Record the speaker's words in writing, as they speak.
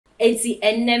Eti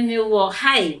enemy wo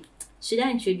hi. Should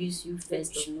I introduce you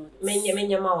first or not?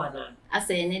 Menya mawana. I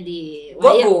say the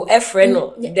Go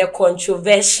Efreno, the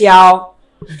controversial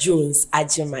Jones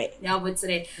Agyemang. Yeah, but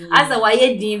today as a why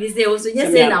din we say also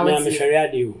just say now. Me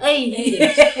ferradi.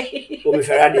 Hey. O me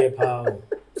ferradi pa.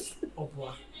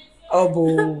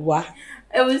 Obowa.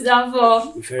 It was done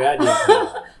for Me ferradi.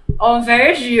 On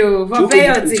very you for pay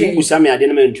your ticket. You sami ade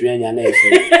na me ntwe nya na efe.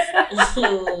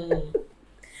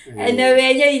 And then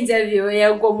we interview we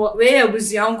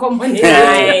abusuan komo ni.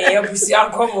 Abusuan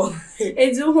komo.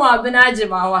 Edu ho abena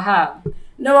Agyemang wa ha.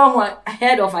 No one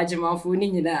head of Agyemang fu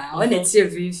ni nyina. On the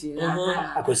chief fifi.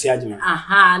 Akosi Agyemang.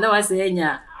 Aha, no wa say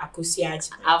nya. Akosi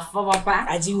Agyemang. Afọ papa.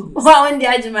 Agyemang. Wa on the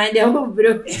Agyemang dey ho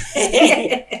bro.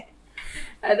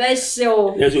 I bet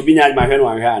show. Yes, obi nya Agyemang hwe no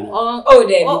anhwe no. Oh,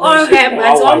 there. Oh, okay,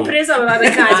 but on praise of Baba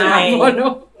Agyemang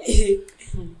no.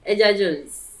 Eja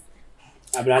Jones.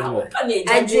 Abraham.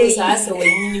 Jones asa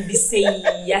wanyini bi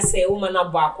sei asa woman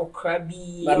abo akokra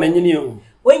bi. Ba manyini o.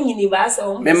 Wanyini ba asa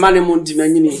wo. Me mane mo nti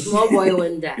manyini. Small boy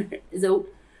wonder. So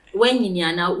wanyini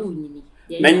ana unyini.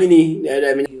 Manyini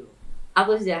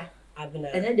Akosia.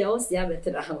 Abena. And then they all see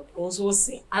abetra ho. Also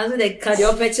say. Aso the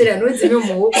cardio picture no ti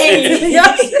mo.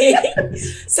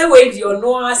 Say we do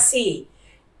no ase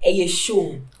e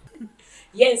show.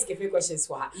 Yes, give me questions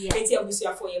for her. Enti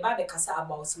abusuafo ye ba be kasa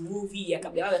about movie, ye ka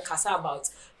be kasa about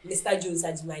Mr. Jones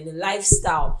Agyemang the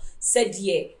lifestyle. Said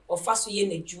ye ofaso ye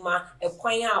na djuma,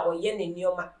 ekwan a oye na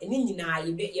nioma, eni nyina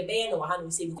ye be ye na wa ha no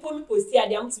say bi. Ko mi post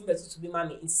ade am tim beto to be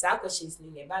mama. It's sa questions ni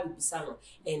na ba bi bisa no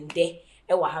ende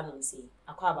e wa ha no say.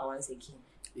 Akwa aba once again.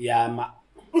 Ya ma.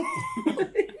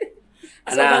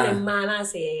 Ana ma na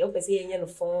say o pese ye no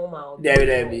form a.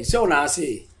 There. So na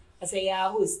say. I say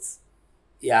ya host.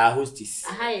 Yeah, hostess.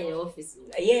 Aha in your office.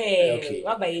 Yeah. Okay.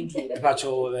 What about you?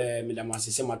 Pacho madam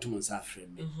asese matum nsa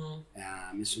frem me.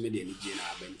 Me so me de ni je na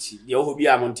abanti. De wo bi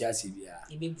amonti ase bia.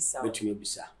 E be bisa. Betumi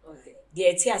bisa. Okay.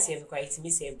 De ti ase me quite me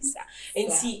say bisa.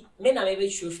 Enti me na me be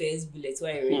show first bullet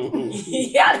why ready.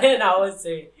 Yeah, then I was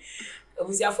say.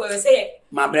 Obusia for say.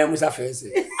 Ma bra musa first.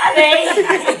 Ade.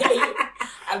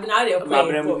 I've been out there. Oh,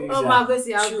 my God,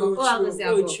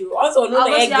 true. Also, no,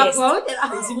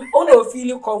 no,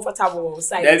 feel comfortable.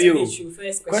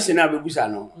 First question I will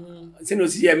no. Say no,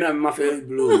 see, I'm not my first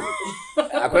blue.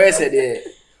 I quite said,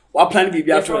 what plan be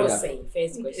after that?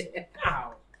 First question.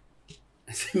 How?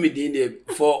 See me dinner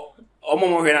for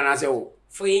almost when I say,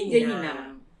 for you,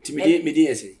 me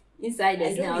dinner say. Inside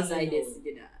this, outside this.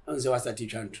 And so I started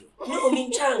chantro. No, mean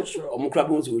chantro. Or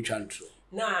Mukrabos will chantro.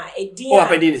 Nah, a dear. What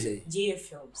I didn't say? J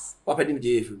films. What I didn't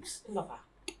J films. Papa,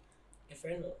 a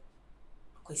friend of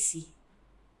Kwesi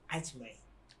Agyemang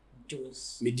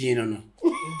Jones. Medina no.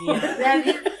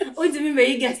 What do you mean by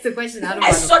you guess the question? I don't know.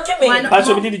 I saw him. But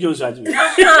so Medina Jones Agyemang.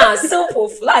 Ah, simple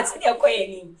flat. You're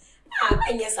going. Ah,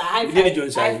 and yes, I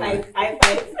high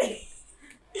five.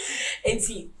 And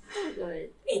see,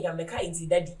 hey, I'm a kind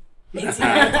daddy.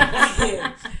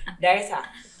 Director,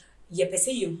 you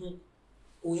say you.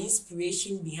 Or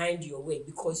inspiration behind your work,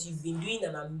 because you've been doing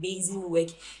an amazing work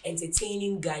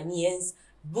entertaining Ghanaians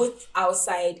both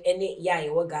outside and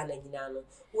Ghana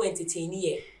who entertain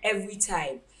here every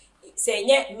time. Say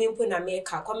mimpo na make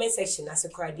comment section as a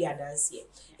crowd dance here.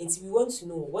 And we want to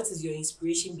know what is your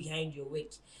inspiration behind your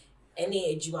work.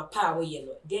 Any Juma power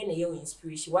then your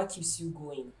inspiration, what keeps you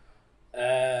going?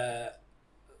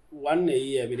 1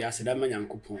 year with the Asadama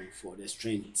Yankupon for the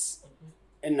strengths.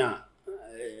 And now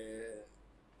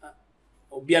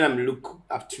Obiana me look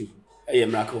up to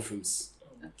miracle films.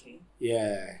 Okay.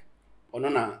 Yeah.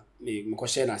 Onona me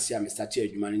kwahye na sia me start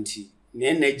adwuma nti na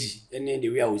energy and the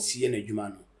way I will see na adwuma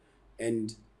no.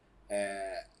 And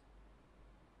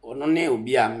onone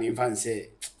obi a me fan say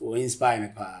o inspire me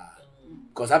pa.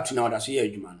 Because up to now that's where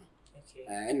adwuma no. Okay.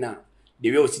 And now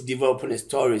the way we see develop on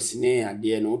stories ne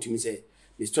ade no to me say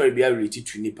the story be related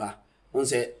to nipa. On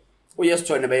say o your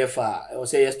story na be fa o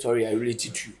say your story are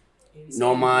related to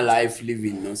normal life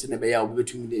living no say na be ya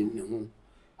obetumi de ne ho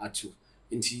atu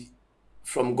nti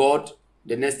from God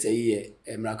the next year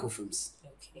miracle films.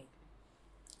 Okay.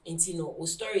 Nti no o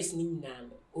stories ni na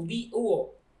no obi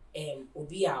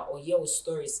obi a or your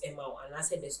stories emma and I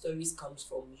said the stories comes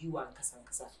from you and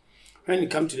kasa. When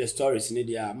it comes to the stories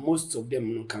most of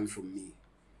them don't come from me.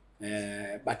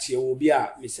 But you will be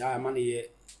a Mr. Money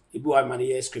Ibu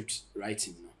money script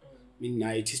writing no. Mean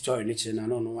na it story nature na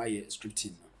no why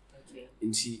scripting no. Okay.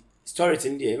 Nti stories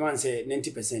in there man say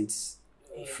 90%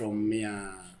 from me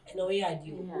and no way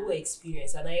who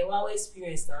experience and I wow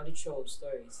experience now the show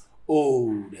stories.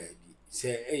 Oh, there be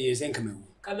say you say come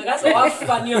Kamera so what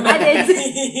funny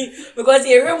because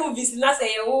you remove this na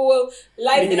say oh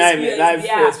life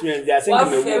experience they are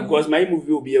saying because my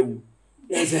movie will be a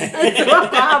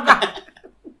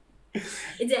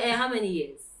It's how many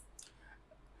years?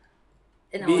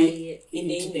 In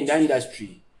the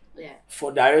industry. Yeah.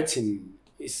 For directing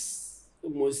is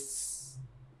almost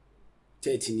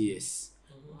 13 years.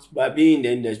 But being in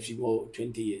the industry more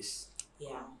 20 years.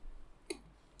 Yeah.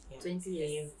 20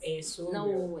 years. So no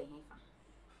way.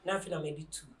 Nothing maybe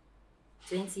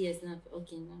 2. 20 years now.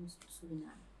 Okay, now I'm 2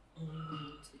 now.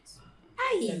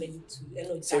 I maybe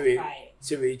 2.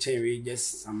 So we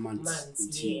just some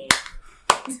months. Yeah.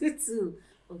 2.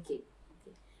 Okay.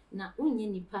 Now, when you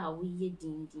nipa we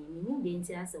ding, you didn't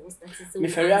answer what's that? So we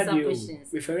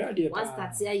radio. What's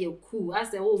that? Say you cool. I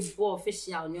say, oh, boy,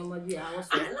 official. No, maybe I was.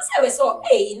 I say we saw.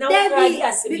 Hey, now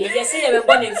yes, say we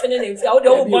born in Finland. How the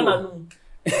born anu.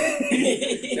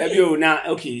 Debbie, now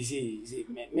okay. See,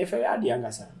 me radio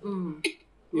angasa.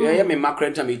 Yeah, me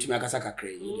makrenta me tumi akasa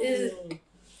kakre.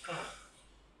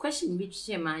 Question which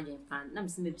she imagine fan. Na me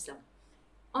say maybe some.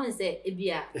 On say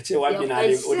ebia. No,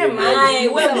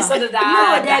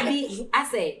 Debbie. I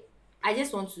say I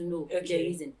just want to know the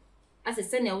reason. I say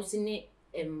send you see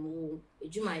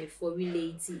Agyemang for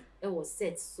related. It was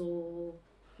set so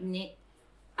ne.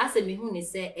 I say me who ne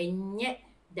say enye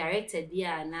director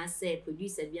bia na say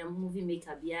producer bia movie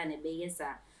maker bia na be yes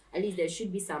at least there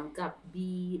should be some gap,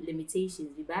 be limitations.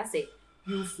 But I say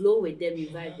you flow with them, you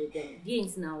vibe with them.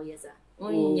 Games now yes sir.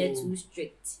 Only too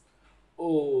strict.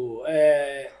 Oh,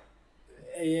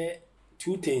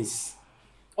 two things.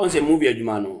 On the movie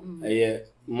Agyemang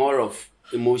more of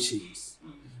emotions.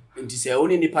 And to say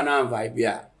only nipa na vibe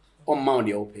ya on mount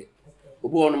the open.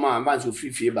 Obo on man ban so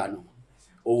free ba no.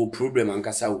 O problem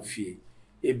ankasa wo fie.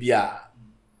 Ebia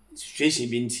situation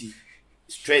binti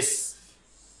stress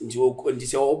nti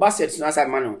say oba set na say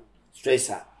man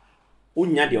stressor.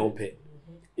 Unya the open.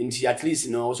 Nti at least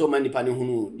no so many nipa ne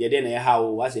hunu de dey na how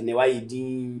was ne why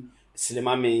din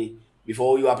cinema me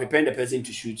before you are preparing the person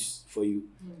to shoot for you.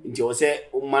 Nti o say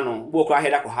o man no bo kra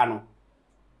head akọ ha no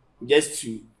just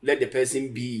to let the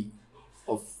person be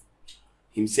of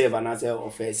himself and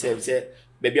of herself. Say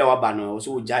baby our ba no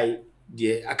so jai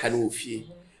de aka no ofie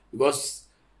because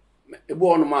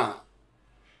ebo on ma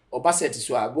oba set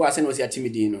so a bo ase no se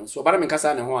atimidi no so oba na me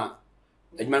kasa ne ho a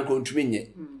Agyemang ko ntumi nye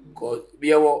ko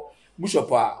be wo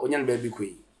bishop a onya no ba bi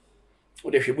koi o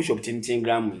de hwe bishop tintin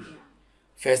gram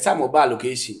first time oba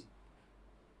location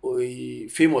o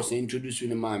famous introduce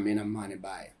ni ma me na ma ne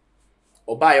buy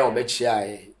oba ya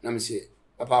obechia na me say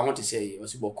papa I want to say o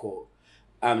si boko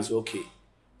am so okay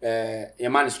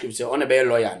your manuscript say on be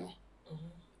lawyer no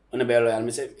on be lawyer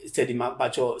me say steady ma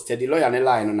pacho steady lawyer ne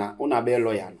line na una be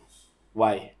lawyer no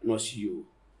why no see you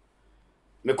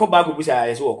me ko ba ko busa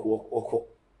ya say woko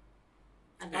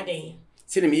Ade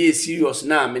say me ye serious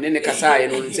na me ne kasa ye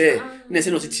no say na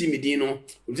say no ti mi din no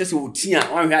say say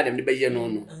otia wan hwe adem ne be ye no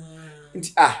no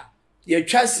nti ye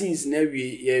twa scenes na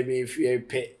wi ye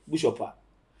pe bishop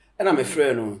a na me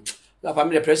frɛ no papa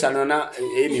me the pressure no na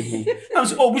me hu am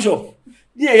say oh bishop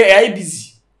ye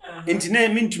busy nti na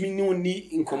me ntumi ni oni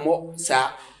nkomo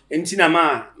sa nti na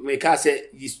ma me ka say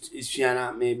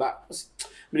isuana me ba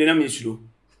me na me suro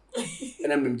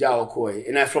and I'm ja okoi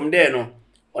and from there no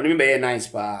on me be nice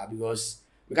pa because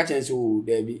me ka chen say oh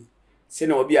there be say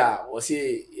na obi a o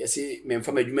say yes me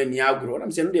mfa madwuma ni agro na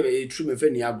me say no dey true me mfa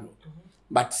ni agro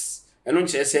but eno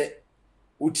nche say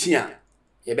utia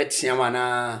ye betia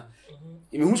wana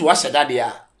imi hu so wa hyeda de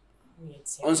a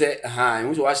on say me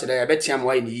hu so wa hyeda ye betia ma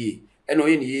wa ni ye eno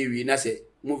ye ni ye wi na say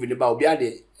movie ne ba obi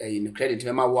ade in credit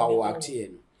me ma wo act ye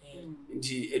no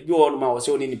nti ebi wo no ma wo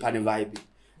say oni nipa ne vibe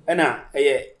ena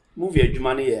movie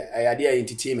Agyemang ne ye ade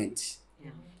entertainment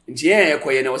nti ye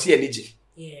koye na wo say anije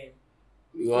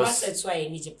because that's why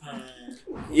ni Japan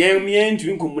me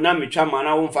ntumi nkomuna metwa ma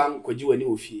na wo mfa kwaji wani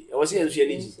ofie wo say enso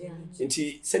anije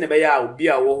nti se ne be ya obi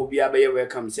a wo ho bia be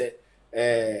welcome say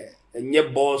nye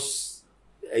boss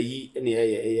ne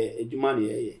Agyemang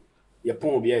ye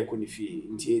pon obi a ko ne fie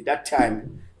nti that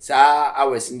time sa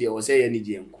hours ndi wo say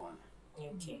anije nko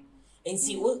okay and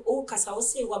see o kasa wo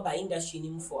say what by industry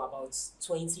nim for about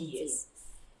 20 years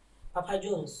Papa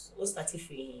Jones what started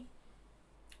free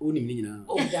oni mi nyina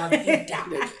oh David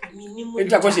minimum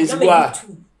enta question si boa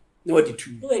no what the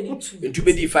 2 and 2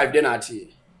 be 5 then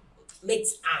ati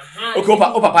mates okay o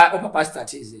papa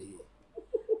start is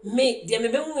me dem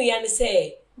me hu ya ne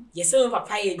say yes my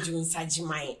papa ye Jones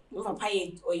Agyemang my papa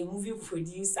ye or a movie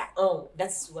producer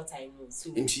that's what I know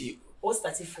so nti what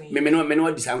started free me no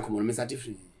what design come me started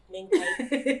free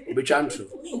Be chantro.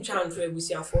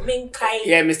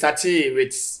 Yeah, Mr. T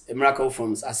with a Miracle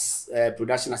Films as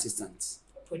production assistant.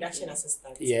 Production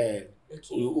assistant. Yeah.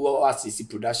 Okay. We was see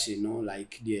production,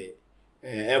 like the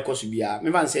air course be a.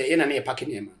 Me say na na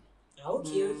packing man.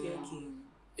 Okay.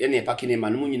 Na packing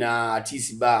man mu nyina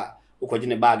artist ba ukoje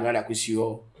ne bag na da kwesi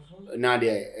ho. Na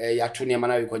de ya to ne man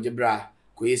na ukoje bra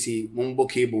ko yesi mumbo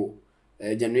cable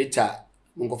generator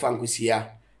mungo fa nkwesi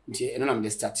ya. Nti eno na me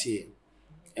start here.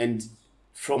 And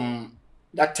from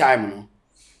that time no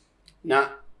na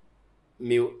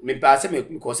me pass me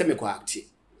ko se me ko act.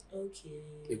 Okay.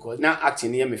 Because now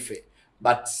acting near me fair.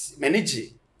 But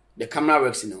manage the camera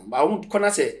works but I won't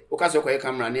corner say okay so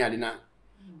camera near the na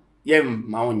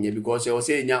my own because I was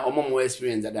saying yeah more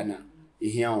experience than na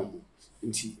here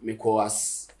nti me ko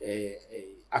as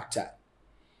actor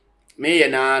me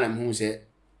na who say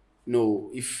no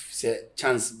if say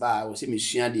chance ba I say me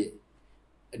sua de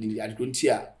I don't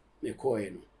hear me ko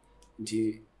no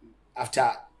nti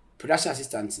after production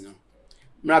assistant no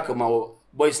miracle ma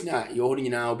boys na you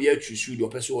holding na obi atwusu de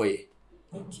opeso oye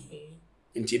okay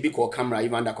nti bi ko camera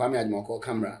even da kwame Agyemang ko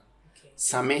camera okay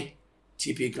same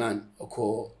TP clan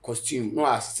ko costume no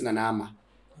assistant na ama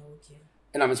okay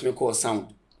and I'm me call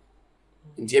sound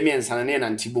nti me ensana na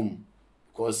ntibum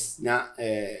because na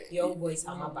young boys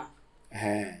amaba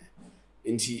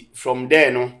nti from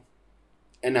there no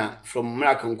and from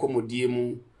miracle komodie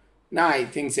mu na I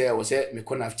think say was say me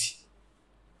connect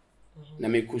na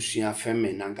me kusua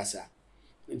femme na nkasa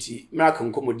nti miracle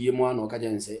nkomodie mu ano ka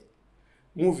jense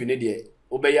movie ne de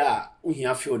obeya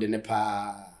ohia field ne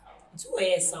pa to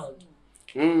hear sound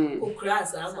o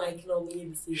class am like no me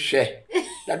be say she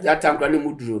that time kwani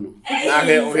muduro no na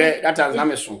he that time na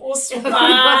me so o so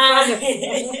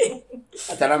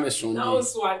atara me so na o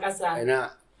so akasa na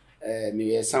me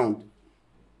hear sound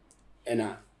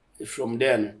and from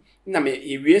there no na me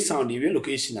ewie sound ewie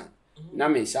location na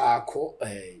me sa ko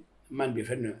man be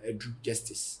friend Edu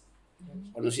Justice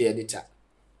ono so editor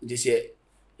nti se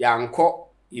yanko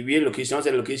ewie location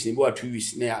say location bo 2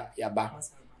 weeks na ya ba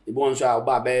e bo nso a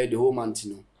ba be the whole month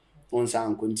no on sa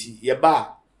anko nti ye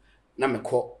ba na me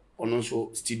ko ono so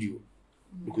studio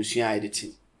location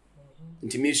editing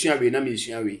nti me sua we na me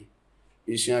sua we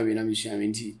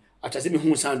nti atase me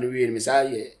hu sound we me sa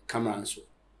ye camera nso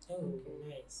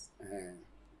nice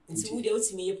nti wo de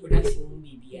otimi ye production mu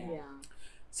bibia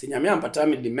se nyame ampata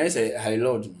me the message high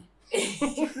lord no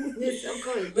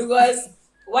because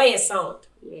why your sound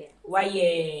why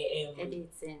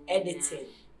editing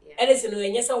no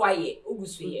enye say why ye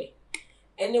ogusu ye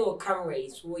any o camera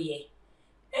is wo ye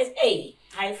hey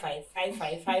high five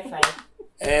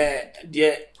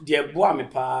de boa me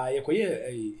pa ye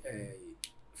koye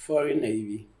foreign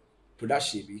navy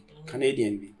production bi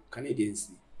Canadians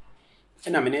bi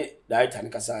ena me ne director ne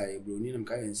kasa e bro ni nam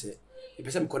ka yen say e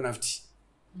pese me connect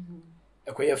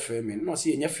ekoye frame no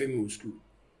say enye frame o school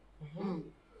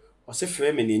o say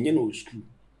frame ne enye no school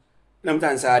na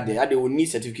mtansa ade we need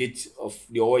certificate of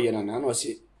the oye na no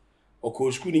say o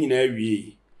ko school ni nyina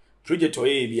awie project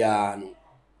oye bia no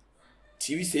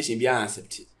TV station bia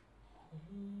accept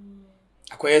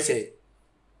akoye say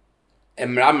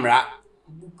emra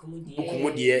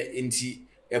bukumu de nti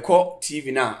eko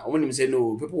TV na omonim say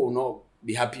no people will not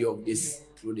be happy of this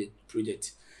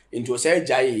project into say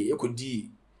jai ekodi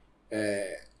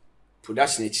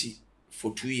production echi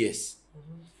for 2 years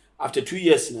after 2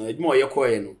 years no edmo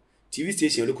yekoye no TV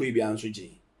station lekoyi bia anso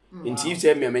je nti if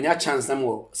say me menya chance na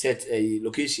mo set a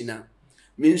location na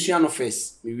me nsua no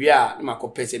first me wia na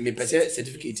makope say me pese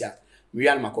certificate a me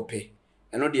wia na makope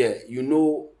eno de you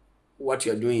know what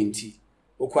you are doing nti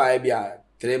okwa bia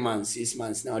 3 months 6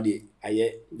 months now de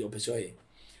aye the opposite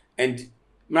and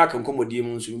maka nkomodie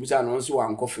mu nso busa no nso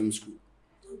wanko film school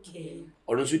okay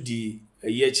ono nso di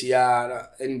yechi ya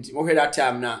and mo that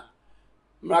time na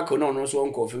maka no nso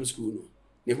wanko film school no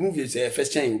the movie say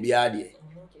first time obi ade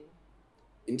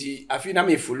ndi afi na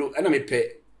me follow na me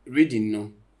pe reading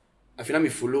no afi na me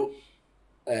follow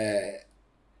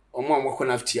omo amako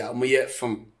naftia omo ye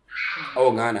film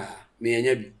o Ghana me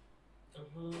enya bi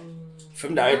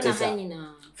film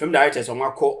directors omo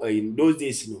akọ in those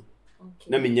days no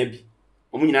na me nya bi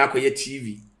omo nyina akoye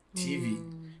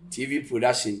TV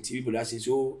production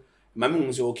so mama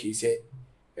mu so okay say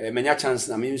menya chance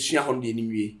na me nsua ho de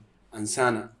nimwie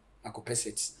ansana akopɛ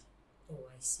set oh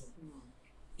I see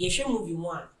ye hwe movie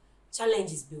mu a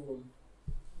challenges be wo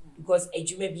because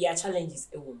adwuma bia challenges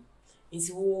e wo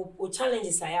nti wo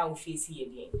challenges aya wo face ye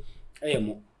bien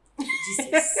mo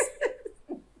Jesus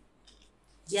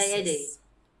yeah de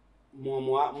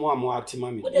mo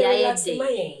atima me yeah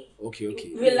Okay.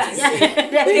 Relax.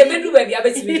 We may do baby, I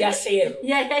bet you are share.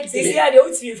 Yeah, See, I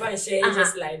don't see if I share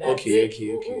just like that. Okay.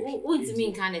 What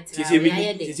mean kind of Ti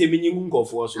say me go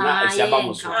for so na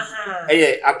asiaba so.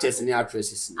 Actors and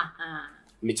actresses.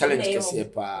 Me challenge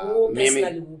kese pa.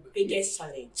 Me biggest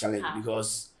challenge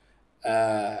because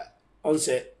on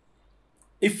say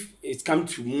if it come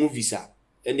to movies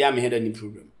and they am had any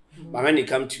problem. But when it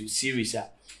come to series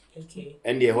okay.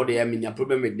 And they hold a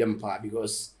problem with them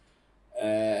because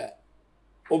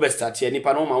over start here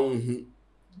nipa no ma won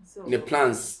the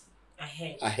plans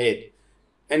ahead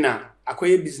and na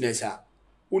akoye business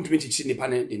wontumi chichi nipa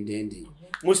na den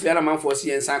mostly ana man for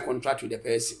see sign contract with the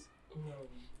person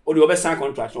o de sign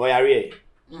contract o yare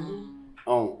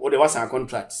o de sign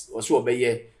contract o so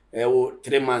obeye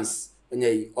 3 months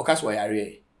enye o kaso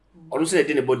yare o no say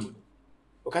dey the body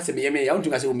o ka say me ya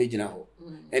wontumi ka say o megina ho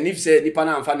and if say nipa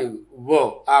na amfa ne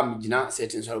wo am gina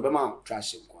certain so be ma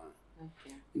trash kwa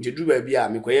nti du ba bia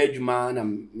me koye adwuma na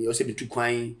me o se bitu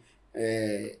kwan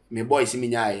me boys mi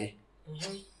nyaaye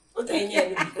o ta nya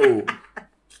oh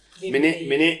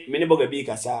mene boga bi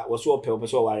kasa wo so ope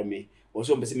so ware me wo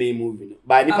so mpese me movie no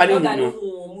ba nipa ne no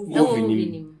movie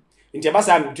ni nti ba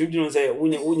sa me tu no say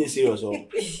wonye serious o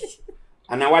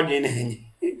ana wadwe na hanyi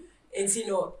nti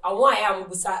no awon aya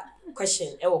mbusa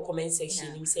question e wo comment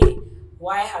section him say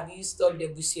why have you stopped the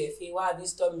Busuefe? Why have you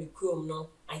stopped me Chrome? No,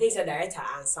 I think it's a director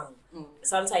answer.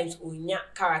 Sometimes unya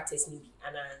characters ni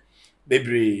and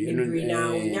Bebre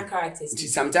now unya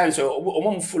characters. Sometimes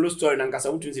so follow story na nkasa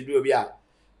untu nse do obi a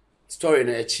story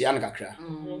na echia nkakra.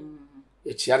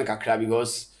 Echia nkakra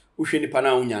because uhwe nipa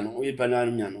na unya no, uyi pa na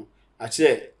unya no.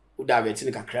 Ache uda beti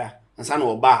nkakra. Ansa na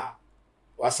oba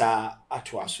wasa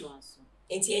atwa so.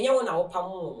 Enti enya wona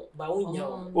wopam ba unya.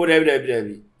 O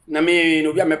debi. Na me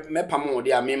no bia me pamo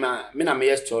de a me na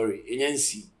me story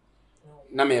enyansi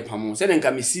na me pamo se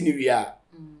nka me si ni wi a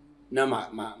na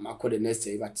ma ko the next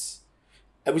day but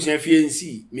abusia fie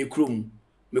nsi me krum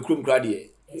kra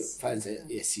de fancy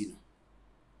yes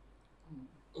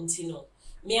no ntino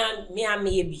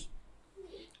me bi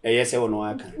yes e wono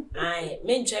aka ai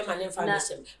me ntwe ma ne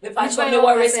information me pa cho me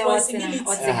wa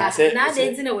responsibility na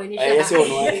dey tina we ni yes e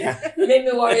wono aka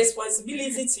me wa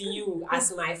responsibility to you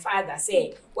as my father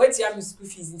say what you am school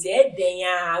fees nti e den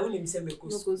ya unim se me ko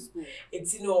school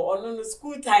etino ono no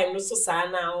school time no so sa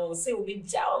na o say obi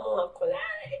ja o mo akola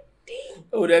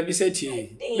o da bi say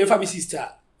ti me fa mi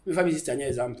sister nya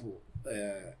example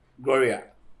Gloria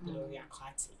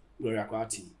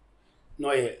Kwati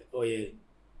no ye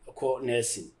ko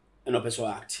nursing and opeso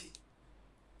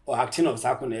acting of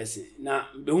sako nursing na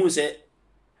be hu say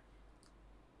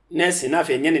nursing na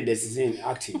fe nye ne decision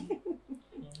acting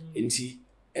nti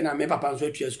na me papa so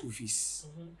atua school fees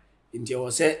nti o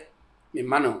say me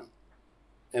mano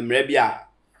emre bia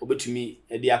obetumi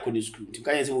e dia akọ school nti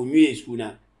kan say onwie school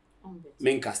na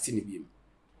me nkasti ne biem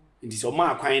nti so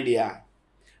ma akwan dia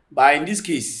but in this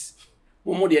case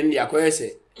mo de ne akọ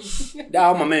say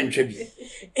da o mama ntwa bi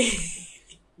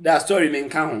that story men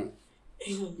kan ho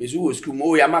mezu wo school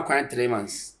mo ya makwan 3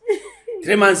 months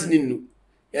 3 months ninu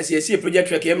yes project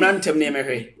track e mran tem ne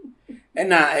mehwe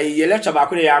na ye lecture ba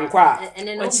ko ya nkwa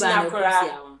ene no ba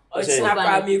na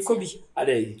Ochina me kobi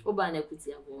adai oba na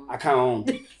kutia bo aka ho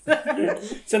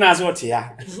se na so te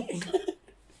ya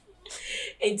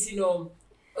entino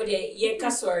o de ye ka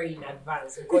sorry in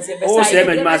advance because ye oh say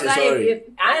me ma sorry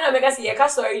I na make say ye ka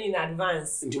sorry in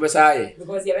advance nti be say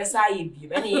because ye be say bi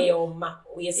me ne ye o ma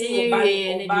we say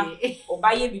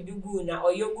oba ye bibigu na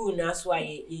oyogu na so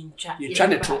aye ntwa ye twa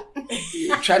ne to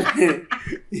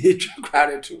ye twa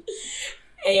kware to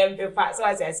pepa so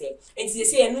as I say and you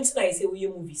say no tonight say we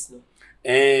movies no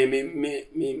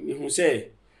me who say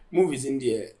movies in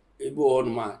there ebo on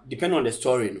ma depend on the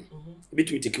story no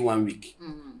between take 1 week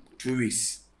 2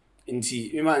 weeks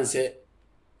nti me man say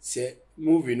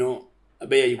movie no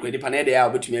abeya you credit pan dey a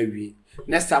betumi awie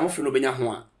next time ofi no benya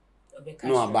ho a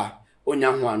no aba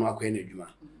onya ho a no akwa na adwuma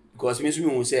because me so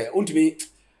me hu say ontumi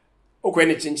okwa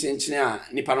ne chinchin a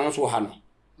nipa no so ha no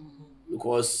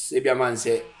because ebia man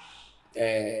say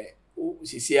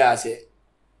sisi a say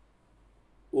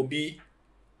obi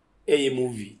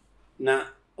movie na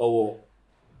owo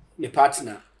ne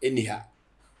partner eniha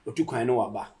otu kwan no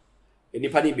waba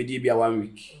nipa ni bedi bia 1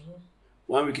 week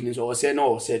 1 week ni so o say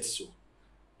no set so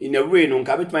in a way no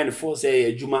nka betman the force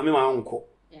say adwuma me ma nko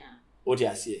o ti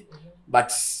ase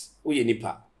but o ye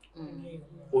nipa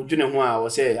o dwene ho a o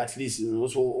say at least no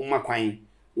so o ma kwan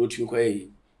no tumi kwa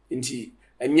yi nti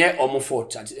enye omo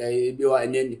fort bi wa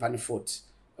enye nipa ni fort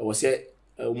o say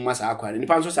o ma sa akwa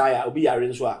nipa nso sa ya obi yare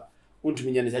nso a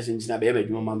wontumi nya ne session ntina be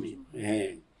adwuma ma me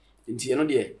nti eno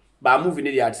de ba movie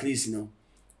ne de at least no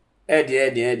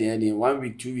 1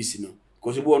 week 2 weeks no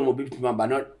because we want more people but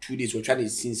not 2 days or trying to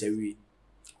scenes every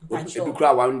if you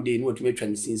cry 1 day no to make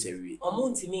trying scenes every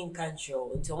omonti mean country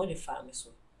until what the farm so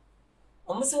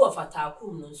almost of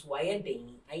atakum no so aye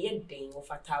den of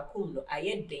atakum no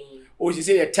aye den oh she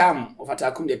say the time of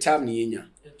atakum the time ni yenya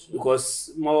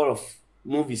because more of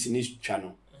movies in this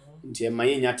channel nti ma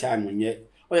yenya time onye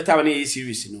o the time na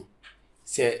series no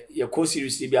say your co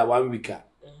series be a 1 week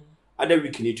other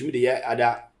week ni to me the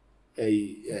other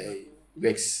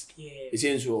weeks it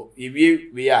seems so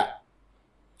we are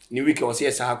ni week o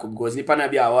say sahako because ni pana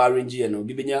bia wa arrange no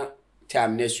bi benya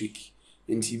time next week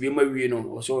nti bi ma wie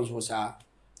no o so sa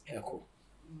eko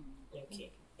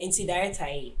okay nti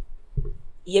director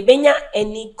ye benya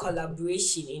any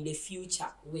collaboration in the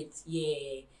future with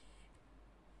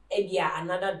ebia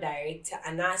another director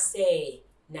and I say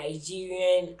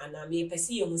Nigerian and I may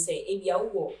perceive you say ebia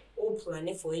wo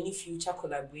plan for any future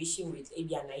collaboration with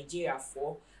ebia Nigeria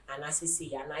for and I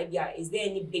say and ebia is there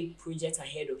any big project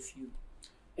ahead of you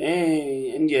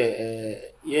yeah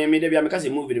me dey make say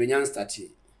movie be nyan start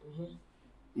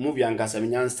movie ankasa me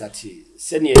nyan start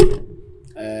senior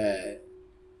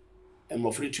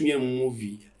mo free to me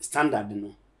movie standard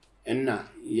no and na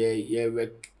ye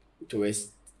work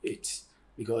towards it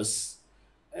because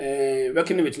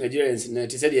working with Nigerians na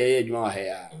te said ye adwuma wa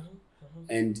here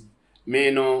and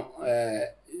me no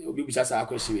obi bisa sa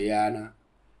question ya na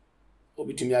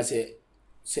obi to me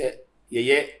say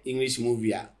ye English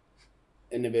movie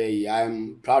and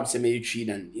I'm proud to say me treat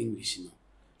in English no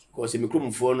because me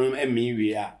krum fo no me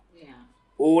we a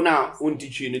oh na on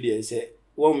teach you no dey say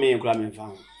one me kura me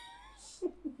fa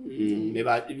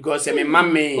because me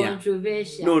mammy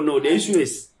controversial no the issue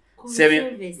is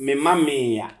say me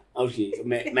mammy okay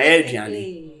my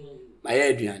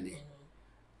Adrian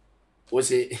o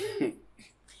say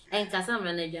en kasam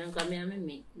na Adrian kwa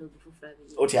me no bi fufra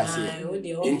bi o ti ase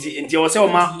nti o say o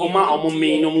ma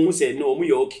me no mu say no mu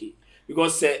ye okay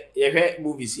because ye hwe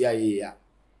movies ya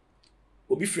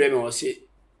obi frame o say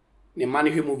ne man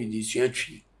hwe movie di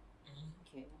suatwi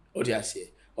o ti ase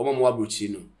o mo abrochi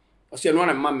no o say no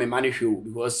na man me man hwe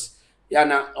because ya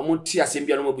na o mo ti ase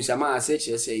bia no mo bisa ma ase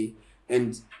che say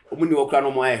and o mo ni okra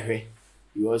no mo ahwe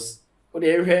because o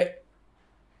de hwe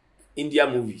India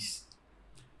movies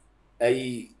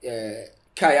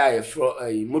kaya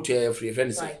moto free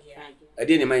friends I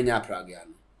didn't mind nya praga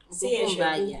no see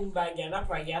kumbagia na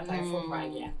praga type for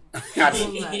praga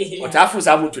otafu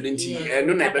sa moto nti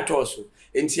no na beto so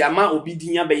nti ama obi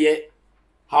dinya beye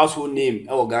household name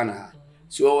e wo Ghana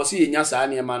so o se nya sa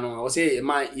na ma no o se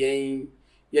ma yen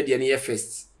ye de ne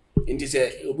first nti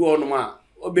se obi ono ma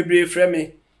obebre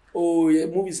frame oh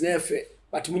movies na efe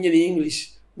but munye ni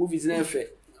English movies na efe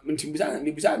nti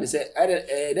bisa ne se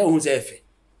de hu se efe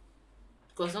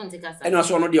because on take asa eno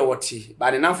so no de wote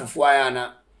ba ne nanfofo aya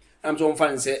na am so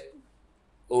mfa nse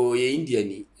oh ye India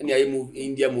ni ene ayi movie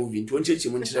India movie nti onchechi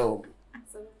mu nchire wo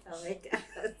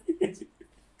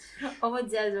over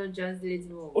there don't translate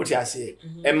more o ti ase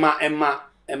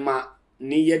emma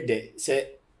ni ye de se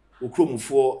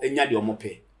okromfo enya de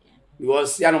omope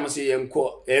because ya no mo se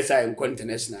yenko esa yenko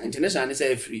international ni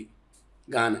say free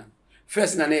Ghana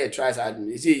first na na try sa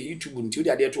admin say YouTube nti o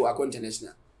de ade to akọ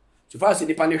international so far say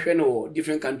depend hwe no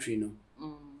different country no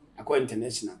akọ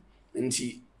international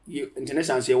nti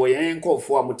international say we yenko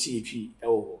fo amoti twi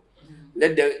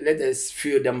let us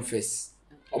feel them first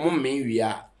omo men wi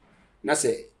a na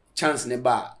say chance ne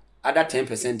ba other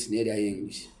 10% ne dey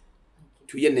English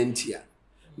to ye nantia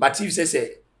but if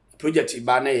say project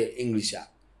ba na English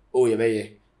oh ye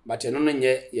be but no no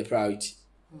nye your priority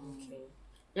okay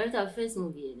that's our first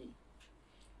movie ni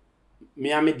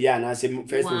me am dia na say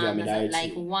first movie am direct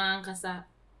like one kasa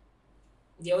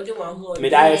the other one who me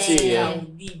direct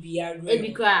bibia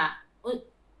ebikra o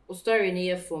story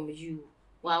na from you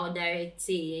wa direct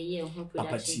ye ho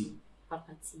production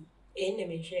papati ene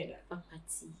me share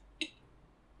papati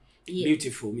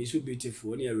beautiful me so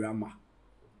beautiful ni Rama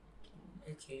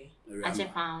okay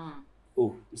Agyemang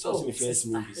oh it's also my first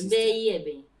movie be year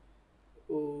be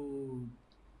oh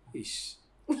ish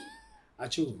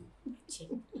achu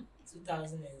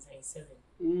 2007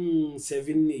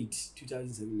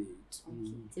 2007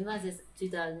 it was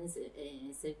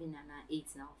 2007 and 8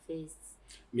 now first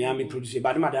me am producer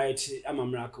but my direct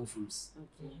am Miracle Films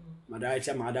okay my direct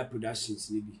am other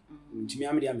productions maybe nti me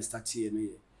am dey am start here no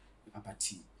ye papa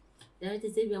T there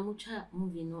is a mucha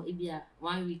movie no ebia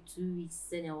 1 week 2 weeks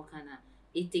send your kana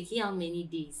it take how many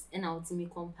days and I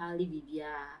ultimately compile bibia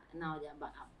now they are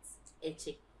back out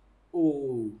check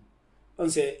oh on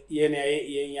say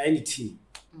ye any team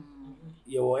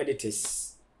your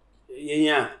editors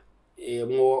ye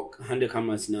more hand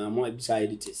cameras na more beside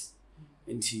editors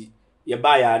nti ye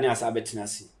ba ya ne asa betina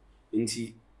se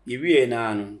nti ye wie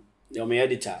na no ye me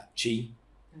editor chi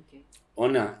Okay.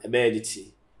 ona ebe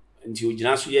edit nti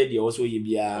ogina so ye de wo so ye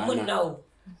bia na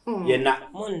ye na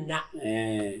munna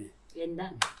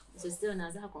Yenda. So still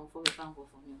na za conform fango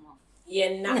for me mom.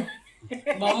 Yenna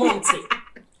bomonte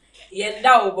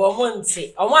yenda o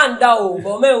bomonte o manda o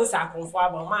bo me u sakonfo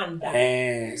abomanda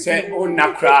se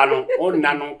onna kra no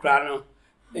kra no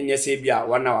enye se bia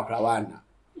wana wakra wana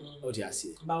o ti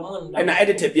ase bomonda na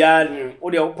editor bia no o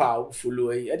de opa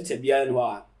follow editor bia no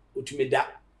a otumi da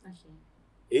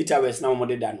Okay. 8 hours na mo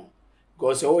de da no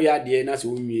because o ya de na se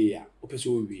o nwie ya o pese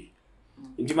o wie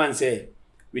nti man say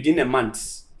within a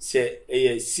month say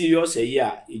a serious a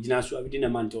year igina so within a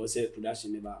month or say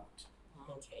production about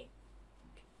okay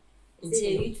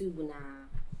Say YouTube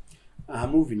na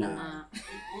movie na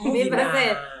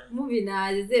movie na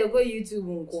say go YouTube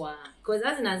nko because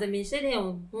that's na say me share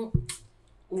dem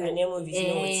Kanye movies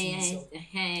no TV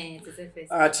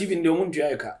so TV ndio mundu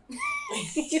yaka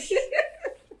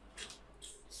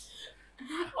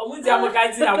omunti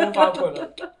amokanti na mo pa ko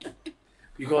no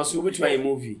because we try a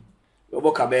movie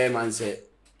obo ka be man say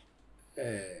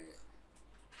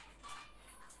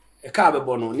e ka be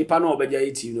bono nipa na obeja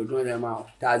TV no do na ma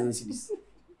 1000 cedis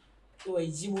o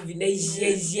eji movie na ye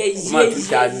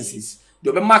 2000 cedis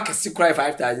do be mark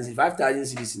 5000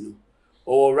 cedis no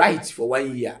or right for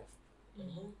 1 year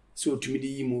so to me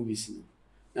the movies no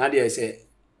na dey say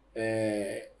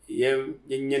ye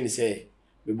nye say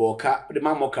me boka the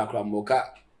man moka kra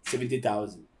moka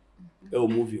 70,000 e o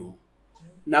movie ho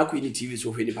na ku ni TV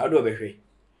so fe ni pa do be hwe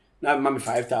na me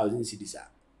 5,000 cedis a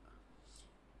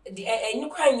the enyu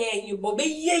kwanye enyu bo be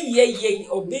ye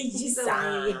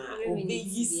obeyisa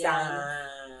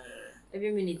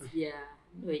every minute yeah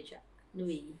no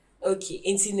way okay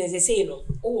enti ne say no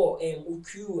o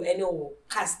crew any o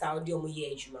cast out the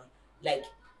ye adwuma like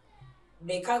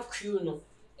they can crew no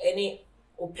any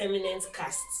o permanent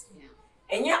cast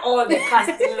and yeah all the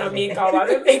casting na make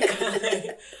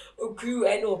o crew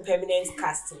any o permanent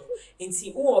casting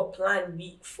enti o plan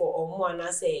be for omo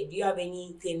and say do you have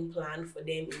anything planned for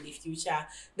them in the future?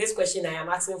 This question I am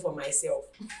asking for myself,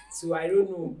 so I don't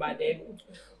know, but then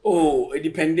it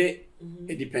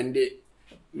depended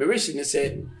me wish ni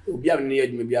say obi am na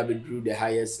yadwuma bi abedru the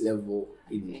highest level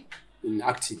in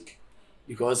acting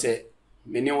because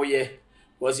me ne oye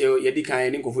was ye di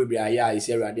kan ni nkofo bi aya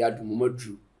ise rade adum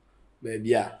madru ba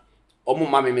bia omo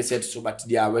ma me set so but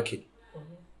they are working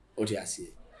what you say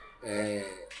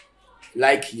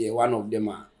like here one of them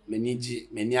many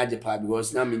aje pa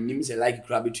because na me nim say like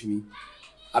crab to me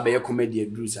abaye comedy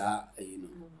adru sa you know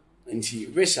nti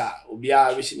wish obi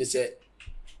a wish ni say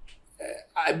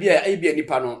I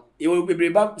nipa no e wo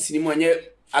bebreba sinima anye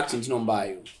acting no mba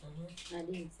yo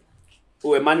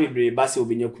o e man bebreba se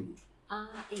obenya kunu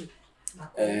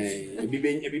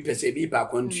ebi pese bi pa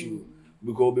country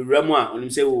because obi ramu a onim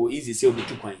say o easy say obi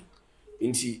tukwan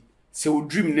nti se o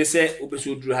dream ne say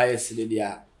obeso duru highest de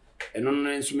dia eno no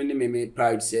nso me ne me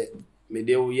proud say me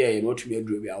de wo ye no tumi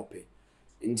aduru bi a ope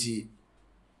nti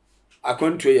a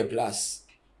country a plus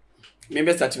me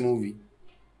be start movie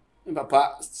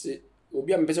papa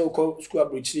obi am pese ko school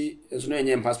abrochiri enso no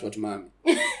enye passport mami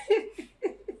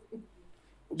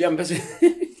obi am pese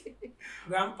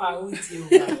grandpa uti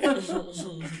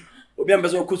obi am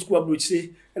pese ko school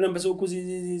abrochiri ena am pese ko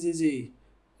zi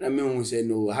na me hu say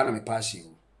no ha na me passion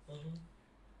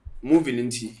movie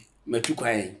nti matu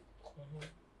kwan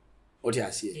o ti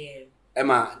ase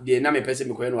ema de na me pese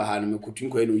me ko no ha na me kutum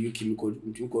ko no UK me ko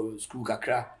ko school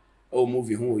kakra o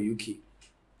movie hu o UK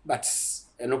but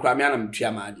eno kra me anam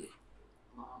twa ma ade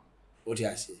what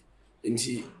you say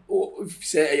nti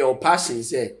say your passion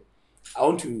say I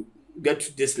want to get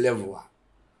to this level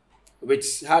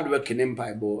with hard work in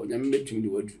empire bo na me metum de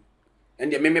wadu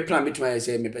and me plan me to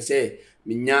say me pese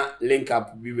me nya link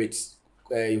up with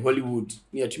Hollywood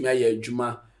near to me aye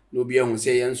adwuma no be ehun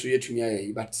say yenso yetumi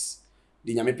aye but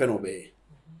de nya me pe no be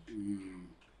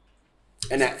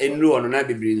ena enru ono na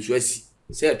bebre nso asi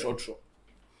say trotro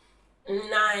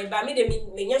na ba me de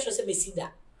me nya so say be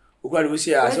sida ukwa do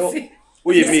see a so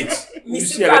we meet me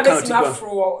see a account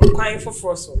for kwine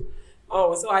for so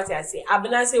oh so what I say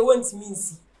abena say want me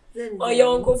nsi oh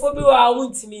your uncle for be wa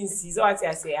want me nsi so what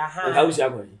I say aha how is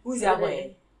that who's that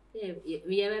boy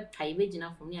we have pai be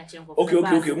gina from near chenko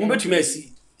okay mo betumi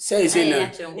asi say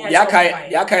na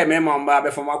ya kai me ma mba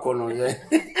be fama ko no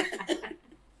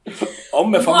o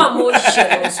me fama mo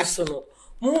share so no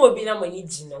mo obi na mo ni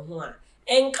gina ho a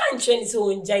enka ntwe ni se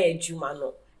wonja ya adwuma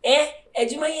no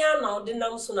adwuma ya na ode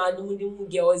nam so na adum de mu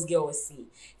girls see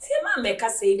se ma me ka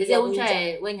say is e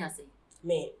wonja wenya say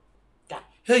me da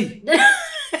Hey.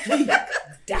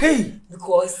 Hey.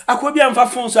 Because I could be on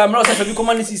phone, so I'm not a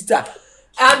becoming sister.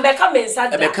 I'm becoming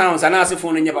sad. The counts and ask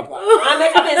phone in your papa. I'm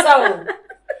becoming so.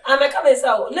 I'm becoming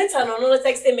so. Later, no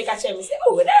text me, make a shame. Say,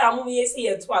 oh, there I'm going to see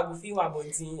a twag with you about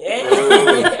it.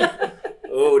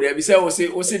 Oh, there be say,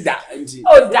 that.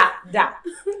 Oh, that.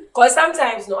 Because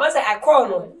sometimes, no, I call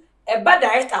no. A bad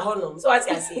director honor. So as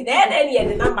I say, then any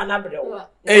the number.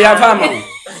 Hey, I'm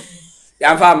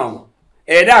farmer.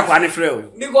 Eh, that one is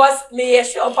because me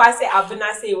sure pass it up and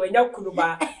I say when you could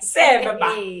buy say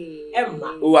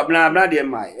Emma. Oh, I'm not dear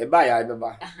my a buyer.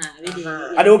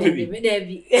 I don't be.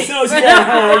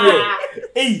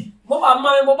 Hey,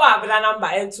 Boba number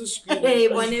and two screen.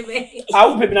 I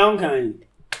will pay now kind.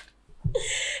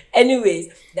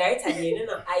 Anyways, director, you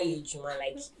know, I age man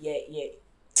like yeah.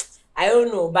 I don't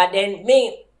know, but then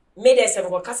me there's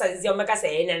some casa is your maca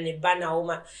say and the banner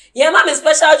woman. Yeah, mommy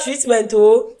special treatment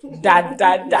oh. That.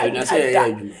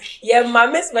 Yeah,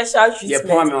 mommy special treatment.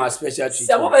 Yeah, mommy special treatment.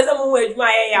 Some person who is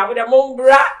my with a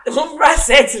mumbra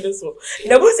set to this one.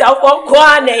 The boots are one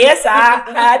corner, yes,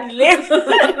 I had labor.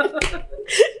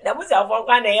 The boots are one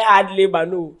corner, hard labor,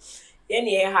 no.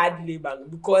 Any hard labor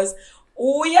because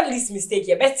we at least mistake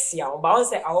your bets, yeah, but I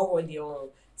say, oh, the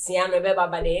Tiano beba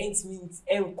ba the ent means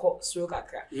enko stroke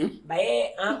akra. Ba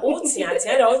e o tia.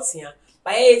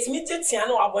 Ba e it means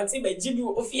tiano abonti be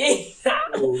jibu ofie.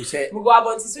 Oh, say. We go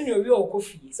abonti so ni owi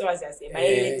okofi. So as I say, ba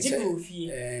e jibu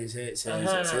ofie.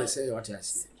 Say what I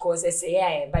say. Cause say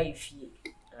ya ba ifie.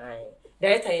 Ai.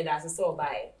 Director e da so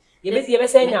buy. Ye be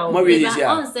say nya o. Mo we this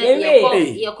ya.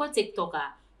 Your TikToker.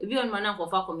 Ebi on man for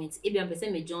comment, ebi am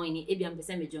person me join it, ebi am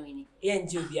person me join it. Ye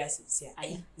nji obi asisi.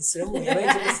 Ai. Nsero mo ye be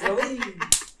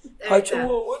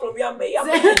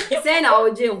Say na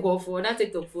oje ngofo na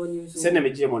TikTok for news. Say na me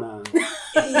je mo na.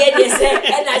 Ye say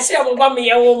e na share mo ba me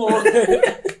ye wo mo.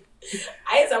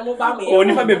 Ai za mo ba me. Oh,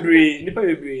 nipa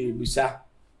bebre busa.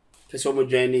 Pese mo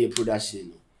join ni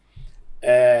production.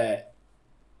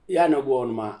 Ya no go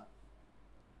on ma.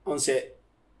 On say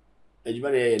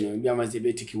Agyemang dey no bi am say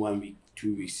be take 1 week,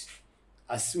 2 weeks.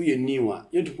 As we new a,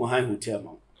 you to go high hotel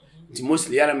ma. Nti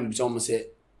mostly ya na me bi say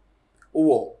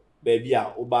owo baby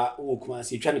a oba wo kuma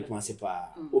se twa ne kuma se pa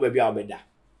wo baby a obeda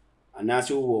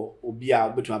anase wo obi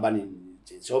a betuma ba ne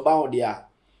so oba wo de a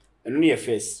enu ne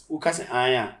first wo ka se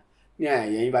anya ne a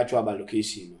yen ba to aba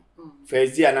location no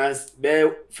first day announce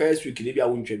be first week ne bi a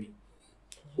wo ntwa bi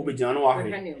wo be gina no wa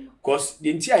hwe cause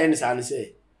the ntia yen sa ne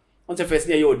say on the first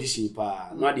day your audition pa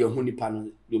no de ho nipa no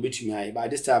de obetumi aye by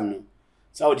this time no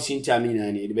so audition time ni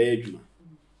na ne de be adwuma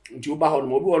nti wo ba ho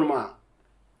no obi wo no ma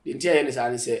the entire yen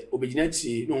say say obegina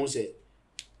ti no ho say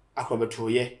akrobeto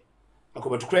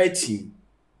kra team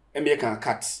e can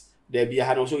cut there be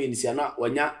ha no so yin sia na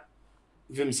wanya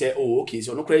vim say oh okay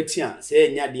so no kra team say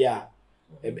enya de a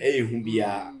hu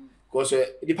bia because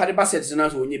the party basket na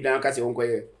so onyi bia ka say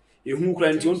wonkoye ehu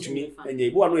kra nti ontumi enya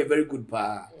ibo no very good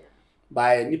pa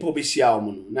by nipa obehia o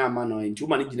mo no na ama no nti o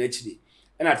ma ne gina chire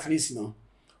and at least no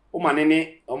o ma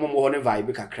ne omo ho ne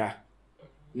vibe kakra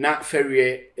na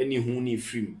ferry any hu ni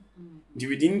film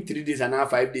within 3 days and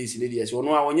 5 days in the so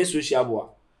no awonye social boa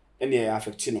any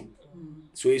affect no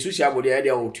so e social boa dey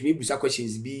to me busa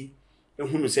questions bi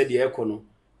ehu no say dey ekọ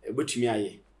e betumi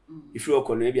aye if you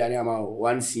okọ no bia na ama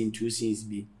 1 scene 2 scenes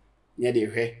bi nya dey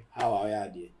hwe how are ya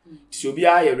dey so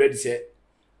bia you ready say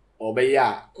obey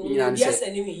ya nyina say yes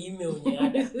any email ni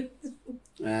ada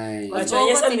ai but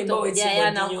yes me go with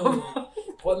you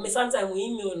for me sometimes we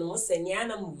email no send ya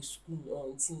na mu school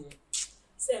on tin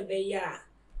say be ya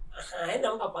aha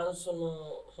na papa nso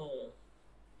no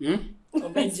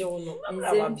obenje wono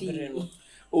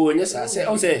oh yes I say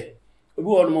o say obi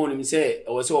won mo ni say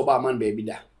o say oba man baby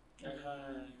da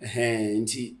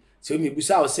nti so mi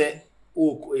busa o say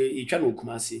o e twa no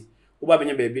kumase oba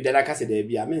benya baby da na ka say da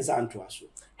bia me nsa anto aso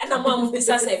na mo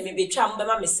busa say me be twa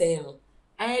mbema me say no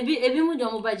ebi mu do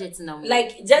mo budget na mo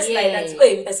like just like that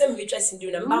way person be trust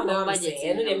do na mbama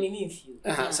budget no dem me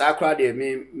feel sa kra de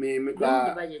me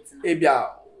kra ebi a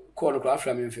call no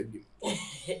afra me mfa bi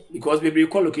because baby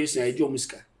call location I do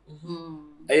muska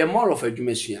more of a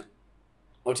adwumasua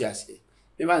what you say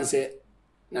me ban say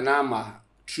na ama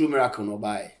true miracle no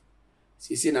buy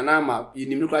see na ama you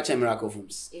nim no kra miracle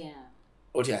films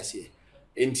what you say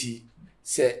enti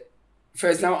say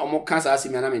first time omo cancer asi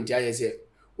me na me ntia say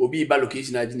obi ba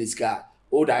location aginiska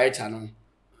o director no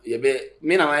ye be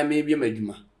me na me bi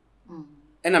madwuma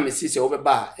na me see say o be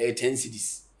ba 10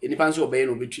 cities enipa nso obey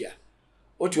no betua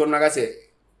otu ono ga say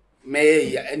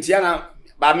me ntia na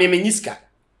ba me nyiska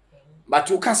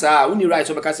but o kasa uni right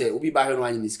o be kasa obi ba he no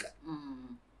aginiska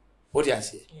what you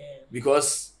say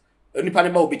because enipa ne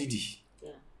ba obedidi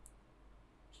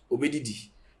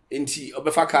obedidi enti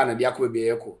obefa car na de akọ be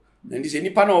yeko ndi se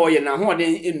nipa na oye na ho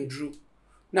den endru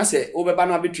na se obeba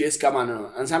na betu esika ma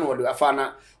no ansa na wode afa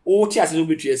na o ti ase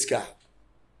obetu esika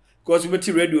because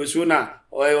obeti radio so na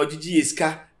ogigi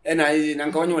esika na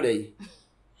nka onye wode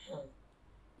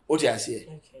o ti ase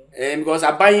because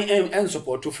abai and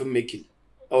support to film making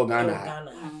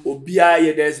Ghana obia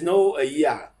ye there's no a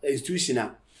year institution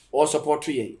or support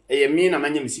to ye me na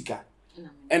manya misika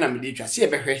na me dey twa se ye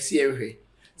behwe se ye hwe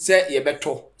se ye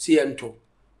beto se ye nto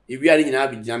e wi ari nyina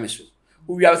abigina me so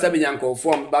wo wi awsa benya nko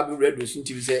form ba be radio sin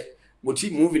tv se moti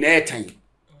movie na etan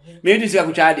me dey se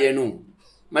akutwa de no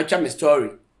matcha me story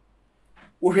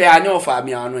wo hwe anya ofa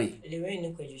mi anu e le we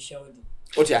ni kwaji shawdi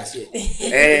o ti ase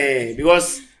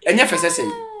because enye fesese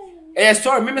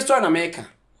story me story na America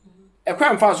e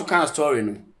kwa mfa so kan story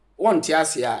no won ti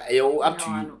ase a e up to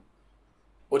you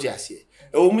o ti ase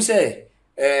e wo mu se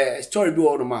story bi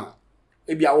wo no ma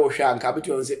e bia wo hwa nka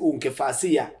betu on se o nke fa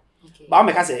se ya ba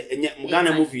me ka se enye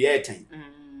Ghana movie e tan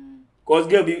cause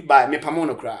girl bi ba me pamo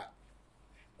no kra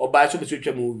o ba so be so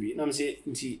twa movie na me se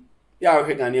nti ya wo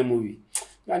hwa Ghana movie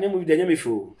de nya me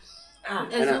fo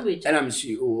and I'm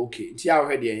see oh okay nti ya wo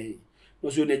hwa de no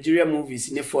so Nigeria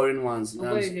movies ne foreign ones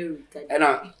and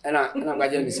I'm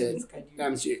gaje me say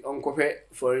I'm see onko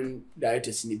foreign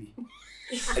directors ni bi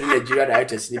and Nigeria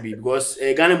directors ni bi because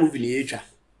Ghana movie ni etwa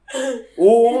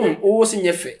o se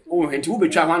nyefe o henti wo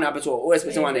betwa ho na abeso o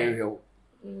expect one na enhwe o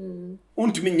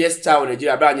untumi nye style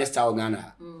Nigeria bra nye style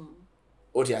Ghana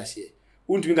o ti ase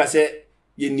untumi ka se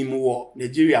yenim wo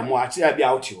Nigeria mo akira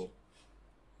bia outi ho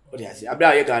o ti ase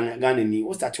abra ye Ghana ni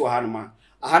o start wo ha no ma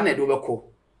aha na do beko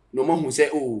no more who say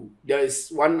oh there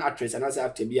is one actress and another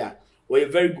actor bia we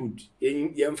very good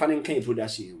in fanning kind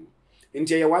production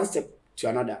into you one step to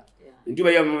another into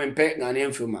be your mempe na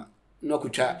na film no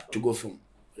kutwa to go film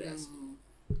yes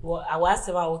well I was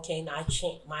about working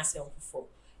action myself before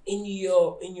in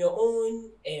your own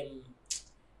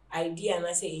idea and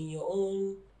I say in your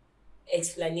own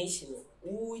explanation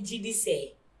would you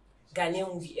say Ghanaian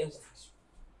will be able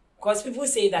because people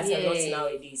say that a lot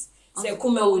nowadays. Say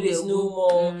Kumawood is no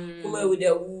more. Kumawood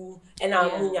woo and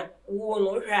amunya woo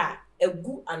no hra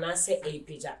egu anase e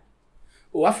pija.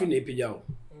 O afi na pija o.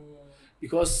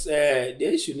 Because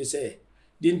the issue is say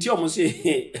the nti omo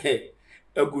say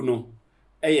egu no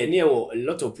near a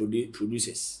lot of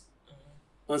producers.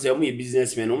 On say omo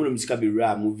businessmen omo music be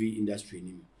rare movie industry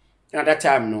ni. At that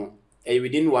time no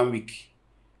within 1 week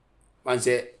once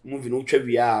movie no twa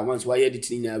wi once why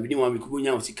editing within 1 week go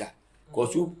nya osika.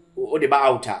 Cause o de ba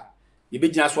outa you be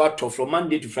just what from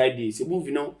Monday to Friday. It's a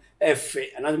movie no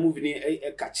another movie ni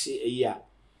catch a year.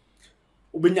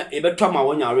 Ubenya e beto ma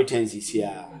wonya returns is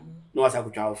here. No as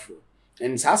akutwa ofro.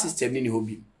 And sa system ni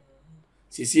hobby.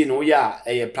 See no ya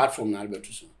a platform na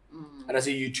albeto so. Ada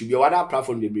say YouTube your other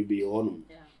platform dey be ono.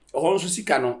 Ohon so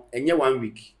sika no enye 1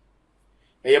 week.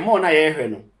 E mo na ye hwe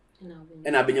no.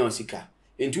 E na benya osika.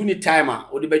 Into ni timer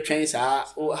o de betwen sa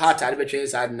o heart ade betwen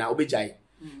sa na obejai.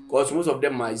 Because most of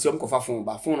them are some kofa phone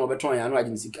ba phone obeton ya no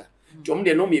agin sika. Chom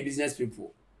de no me business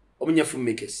people. Omunya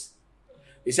filmmakers.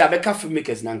 You say abeka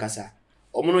filmmakers na nkasa.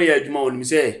 Omo no ya adwuma won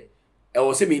say e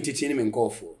wo say me entertain me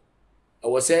nkofo. E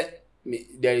wo say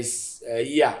there is a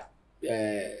year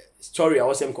story I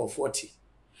was them called 40.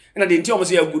 And I didn't tell me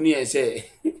say agu ni say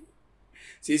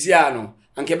sisi ano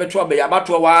anke beto abe ya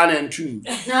bato 1 and 2.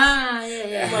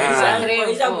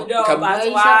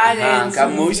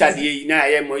 Come Moisha de na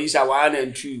ye Moisha 1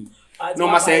 and 2. No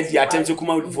ma say the attempt to come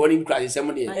out for in class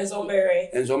some day. And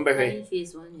Zomberry.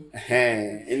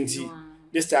 And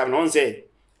this time no say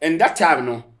and that time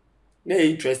no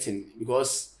interesting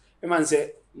because a man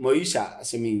say Moisha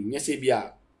as me nyese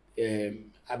bia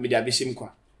amida bishim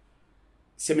kwa.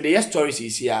 Se me the stories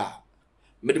is here.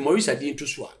 Me the Moisha di into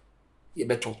so ye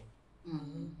beto.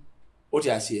 What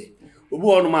you say? Obu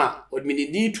onu ma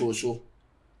odmini di to so.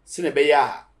 Se ne be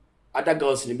ya other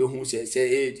girls ne be hu say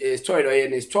story do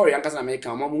ye story anka na make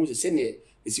am hu say ne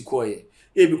esikoye.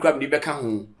 E bi kra me be ka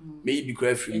ho. Me bi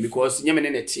kra free because nyame ne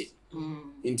neti.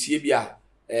 Ntie bia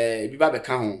bi ba be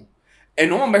ka ho.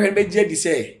 Eno mo be be je di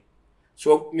say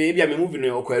so maybe I'm moving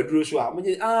no okwaduro so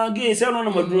a gay say no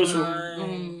no maduro so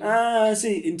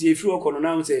see ntie free okọ no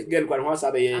now say girl kwa ho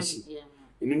asa be ye shi.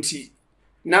 Nti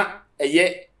na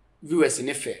eye viewers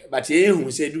ne fe but ye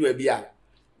hu say do bi a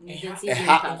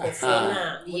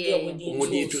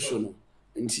modi to so no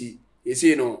nti ye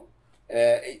say no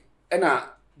na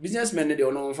businessmen ne de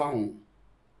ono fa ho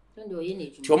ndo ye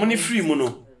ne ju omo ne free mu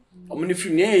no omo ne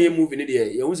free ne ye movie ne de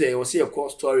ye hu say ye say a core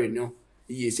story no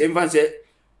ye say mfa say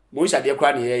Moisha de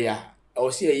kwa ne ye ya o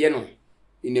say ye no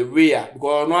in a way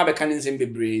because no abeka ne nsem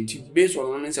bebre nti based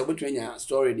on no nsem botu anya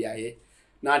story de aye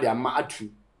na de ama atu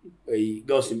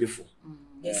girls before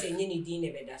they say any din e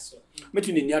be da so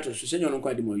metu ni ato so senyo no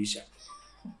kwa de Mauricia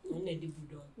na di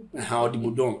budon ha o di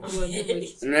budon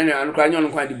nene anu kwa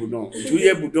nyon kwa di budon tu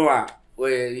ye budon a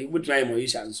we try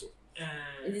Mauricia nso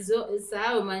it is so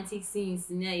romantic scenes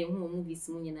na ye hu movies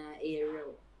mu nyina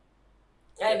real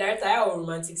director I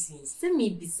romantic scenes say me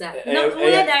bisa no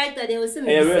director they will say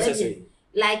me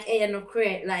like no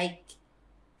credit like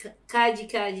kaji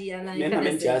and I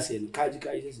can say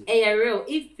kaji say real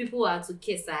if people are to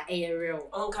kiss are real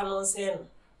on can say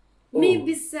me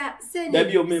bisa say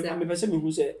baby o me pese me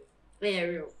hu say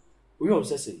real we o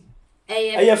say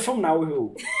from now we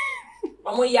o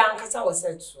omo ya nkasa wo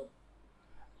set so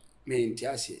me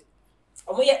ntiase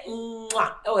omo ya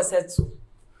mwa e wo set so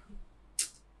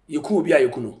yeku obi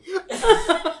ayeku no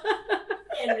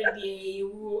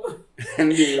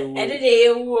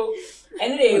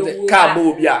car bo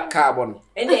obi a car bo no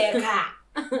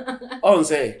on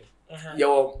say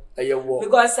yewo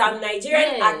because some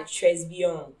Nigerian actress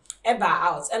beyond eba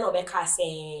out and obeka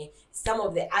say some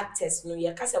of the actors no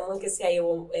ye kasa mo nkese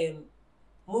ayewo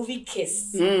movie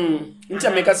kiss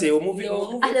nta make say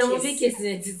movie kiss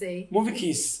to say movie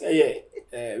kiss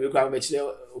we go am chile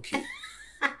okay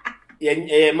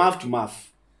mouth to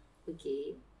mouth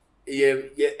okay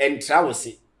and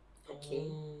trawsi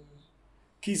okay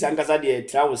kiss ankasa de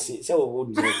trawsi say wo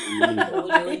do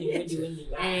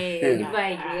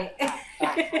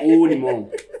oni mo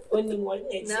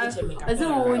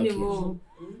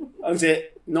I say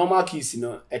normal kiss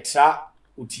no etra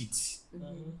utit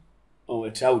o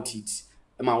etra utit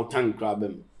e ma utan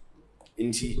grabem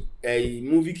nti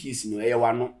movie kiss no e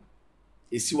wano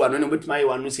esi wano no betima ye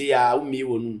wano say ya umi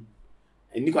wonu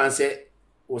eni kwan say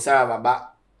wo sara baba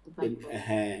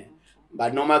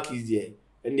but normal kiss there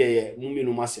and there mummy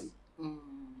no masem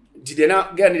did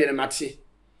na get the mate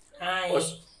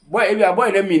boy e be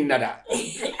boy na mean nada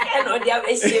no dia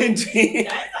be shame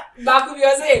back we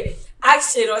say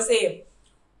action or say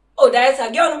oh that is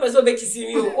a girl no person be kissing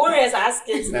you or is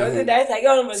asking no that is a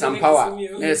girl no person be kissing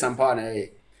you some power na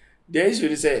there is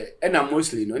really say and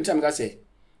mostly no anytime ka say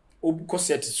obuko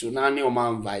set so na ne o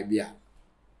man vibe ya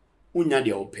unya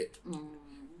de ope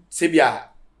se bia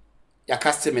ya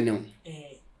customer ne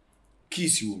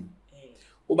kiss you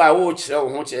oba wo kire wo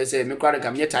ho kire say me kwara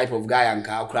ka me type of guy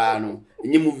anka akra no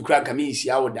enye movie kwara ka me isi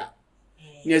awoda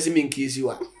ne say me kiss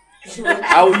you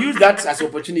I will use that as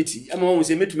opportunity am won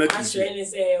say me to make kiss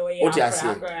what you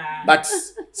say but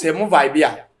say mo vibe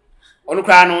ya onu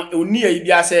kwara no oni ayi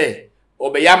bia say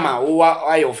obeyama wo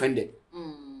are offended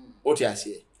what you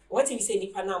say what if you say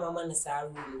nipa na mama na sa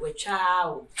rule we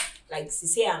chow like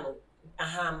say ano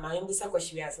my mbisa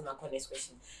question we ask na next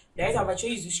question there is about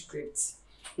use script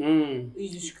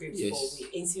use script yes. For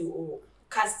we and see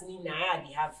cast ni na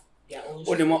they have their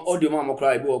own audio mama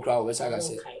cry bo cry we say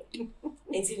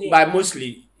but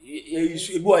mostly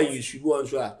you go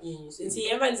so and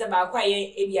see even say ba kwa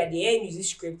e bia dey use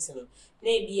script no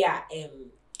na bia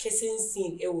kissing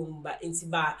scene e wo mba enti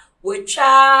ba we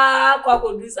twa kwa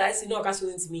producer I see no ka so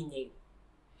ntimi nye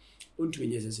ntimi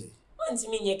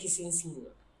nye kissing scene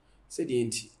no say the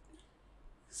enti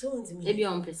so ntimi e bia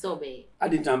on person be I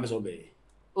didn't am person be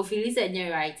o feel is any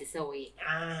right say we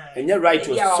any right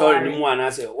to sorry ni mu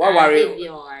ana say wa worry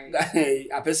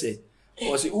a person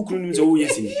o say ukuru nim so wo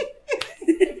yesi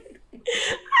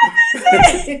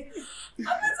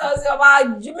so say ba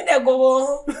jimi de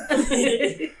go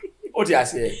o ti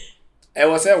ase e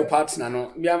wo say o partner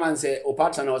no bia man say o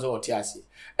partner no so o ti ase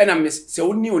e na miss say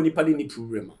oni onipa ni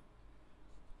problem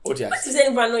o ti ase what is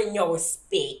anyone no in your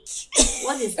speak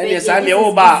what is and yes and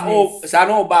o ba no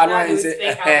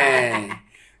say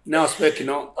now speak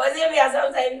no cause we are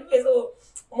sometimes so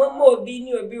mo bi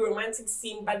ni obi romantic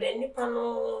scene but then nipa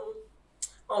no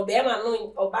o be ma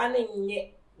no oba na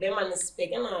nye be ma no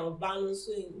speak na oba no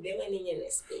so be ma nye na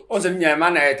speak o se nya ma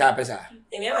na eta pesa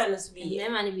be ma no so bi me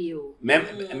ma no bi o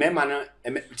me ma no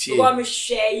tie go me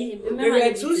share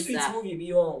me too sweet movie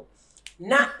bi on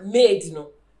na maid no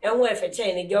enwo e fe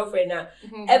chen ni girlfriend na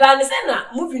e ba ni say na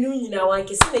movie no nyina wan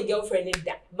kisi ni girlfriend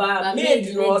da ba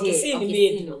maid no kisi ni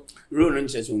maid no ro no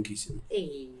nche so nkisi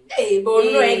bo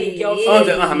no any girlfriend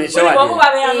oh ha me show mo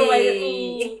ba me anu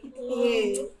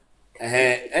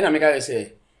ena me ka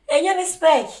say enya ni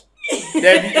spec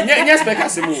enya spec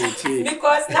asemu tie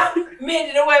because na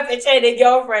maid no wa fe chen ni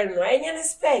girlfriend no enya ni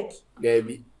spec there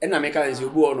be ena me ka say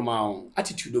obu onu ma on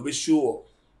attitude obi show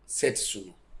set so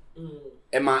no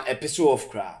Emma episode of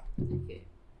cry. Okay.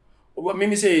 What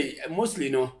me say mostly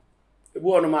no.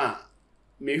 Ebu ono ma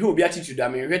me hu obi attitude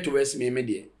am me hwe towards me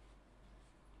there.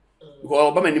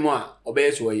 Because oba manimo a oba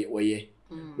yeso wo ye.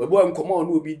 But bo nkomo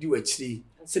no obi di wachiri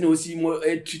se no si mo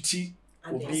treaty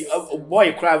obi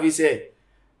boy cry say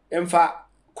emfa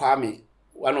Kwame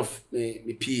one of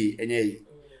me PA enye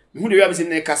me hu de wi say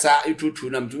ne kasa etrutu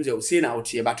na mtum say na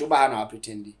otie but oba ha na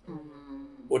pretend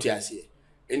what you say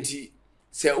enti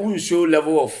say un show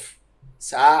level of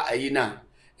sa ayina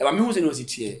e ma me hu say no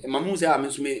sitie e ma me hu say am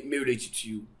so me relate to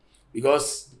you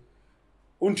because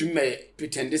untum me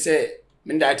pretend say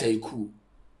me data iku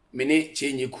me ne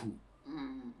change iku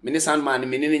me ne soundman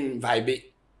me ne vibe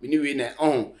me ne we na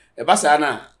e ba sa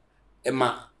na e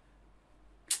ma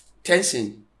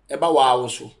tension e ba wa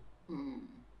so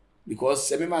because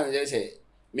se me man say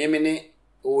me ne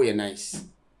oh yeah nice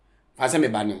fa say me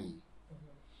ba ne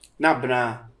na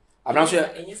bna abran so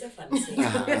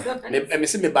me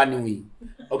say me ba ne wi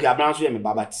okay abran so me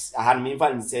ba but I had me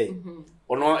fan say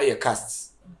ono e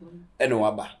cast eno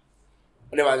waba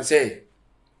ole wan say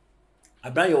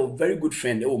abran your very good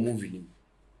friend e wo movie ni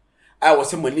I was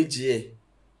say money je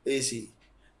see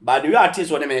but the way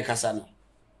artist what me kasa no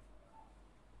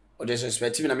or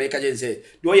disrespect me na make agent say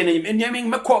do you name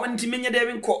me call nti me nya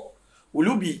dey nko will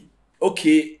you be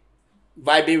okay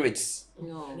vibing with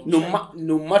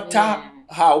no matter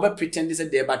how we pretend this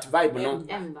there but vibe no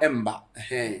emba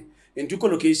into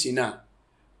location na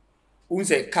un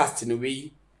say cast no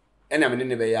way and am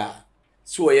ne be ya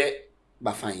so ye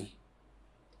ba fine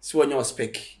so onye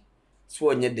spec so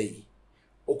onye dey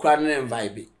okra na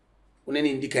vibe one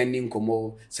ni ndika ni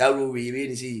nkomo saru we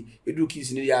ni si edu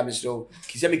kiss ni ya mesro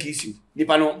kiss me kiss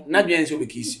nipa no na dwen se o be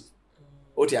kiss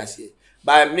o ti ase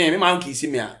ba me ma kiss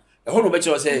me a e ho no be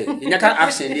che o say nyaka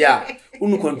action dia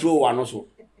unu control wa no so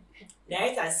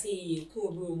like I say ko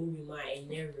obi movie ma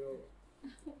enyero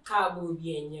ka bo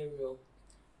bi enyero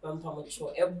pampa mo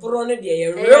cho e bro no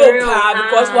de real pa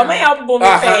because wa ma ya bo me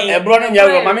pen e bro no nya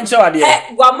real ma me che wa de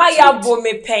wa ma ya bo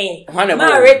me pen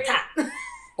ma reta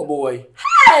boy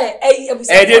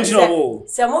didn't know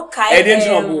some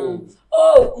kind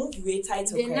movie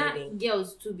title then not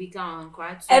girls to become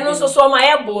quite and also so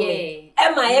my ebo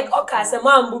am I okay say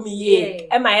man bu me ye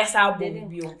am I sa bo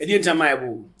bio didn't my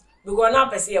ebo because now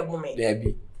person ebo me there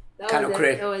be kind of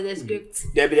cray that was the script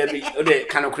there be okay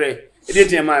kind of cray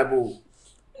didn't my ebo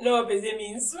no person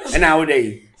means and how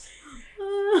dey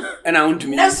and I want to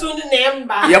me that's soon name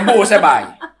ba ya bo say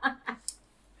bye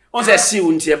on say see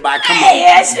untie ba come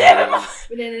yes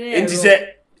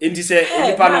enti say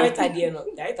nipa no marita de no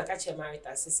director ka che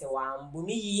marita se wa mbu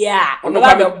mi ya ono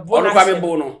kwa me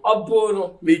bo no obo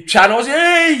no me twa no say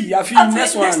hey ya fi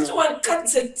next one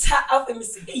cut it up me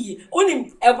say hey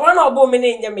oni ebro na obo me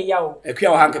na nya me ya o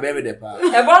ekua wa hanka be me de pa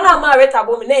ebro na marita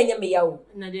bo me na nya me ya o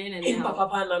na de na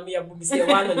papa na me ya bo me say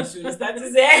wa no so start to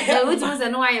say we tell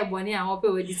say no aye boni a ope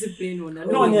we discipline una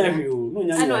no nya hwe o no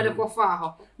nya na de ko fa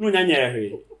ho no nya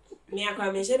hwe me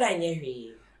akwa me sheda nya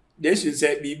hwe they should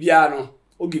say bibia no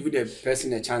o give the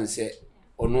person a chance say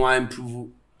ono improve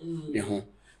ne ho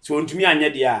so ontumi anya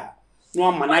de a no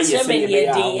ama na yes me be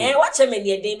ya what me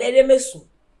ne den be de mesu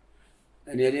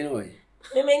ene de no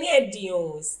me ne din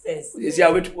o says is ya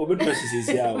obetu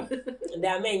sisi ya o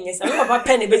da me nyesa me papa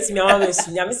pen betimi a wa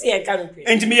mesu nya me se en kan pe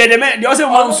entimi ye de me de o se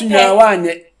mo nsu nya wa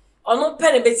anye ono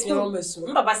pen betimi a wa mesu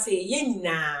me papa say ye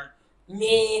nyina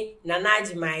me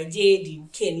Agyemang Jedi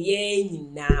ken ye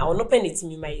nyina ono pen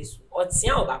etimi ma yesu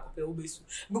otia oba kope obesu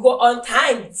because on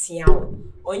time tia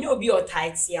onye obi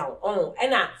otai tia on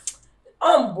ena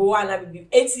on bo ana bibi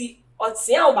eti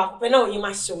otia oba kope na onye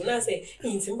ma show na say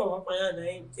intim papa pan na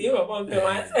intim papa pe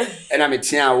wa ena me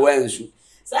tia wa nsu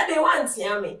so they want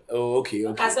tia me oh okay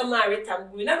kasa ma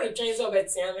retam we na me train so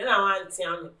betia me na want tia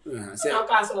me say na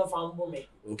kasa no fambo me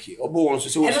okay obo won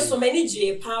so and so many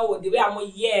J power the way am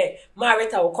yeah ma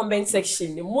reta our comment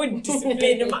section the more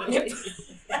discipline ma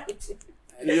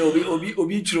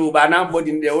obi true ba na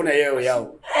body dey wona ye o ya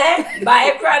o ba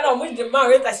e cry no mo the ma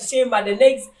reta shame but the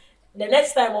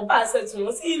next time on pass it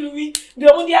to see Louis the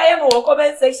mo dey am our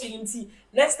comment section nti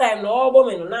next time no obo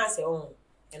me no na say oh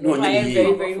no I am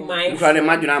very very mindful try to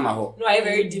imagine am ho no I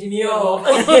very demure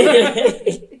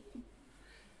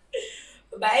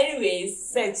but anyways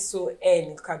said so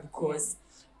end because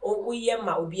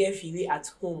oyema obi afili at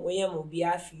home oyema obi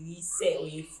afili say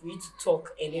we free to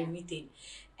talk and everything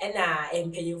and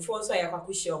empanyimfo so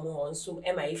ayakwakuhye omo nso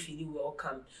ema afili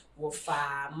welcome wo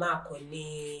fa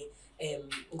makone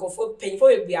ngofo panyimfo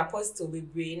be apostle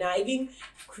be na even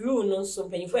crew no so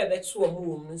panyimfo ebeto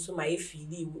omo nso ma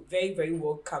afili very very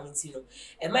welcome you know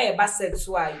ema ye basset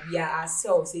so we are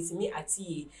ourselves it me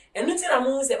atie enu na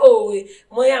mo say oh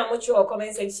mo ya mo cho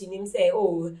comment section him say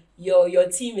oh your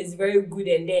team is very good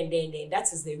and then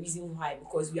that is the reason why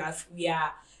because we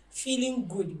are feeling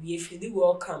good we are feeling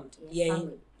welcomed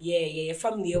yeah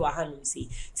family wa hanum say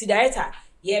ti director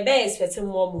you're expecting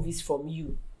more movies from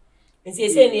you. And so you're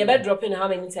saying you're dropping how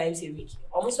many times a week?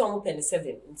 Almost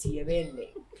 1.7 until you're in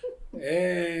there.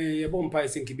 You're born by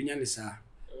thinking Binyani, sir.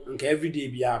 Okay, every day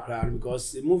be our crowd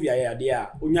because the movie I had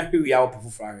there, we are up for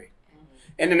Friday.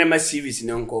 And then I'm a series in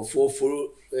Uncle for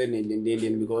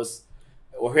and because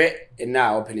we're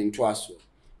now opening to us.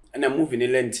 And I'm moving a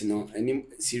length, any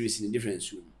series in a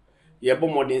different room. You're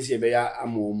born more than say, I'm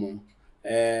more.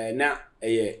 Now,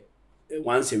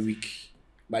 once a week.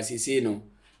 But he say, no,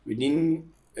 within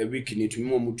a week, you need to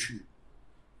more true.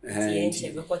 And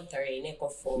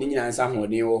Nina Samuel,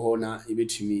 near Hona, a bit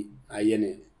to me, I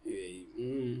yene.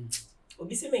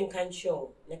 Obisi men can't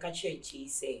show, Nakachi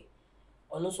say,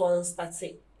 on this one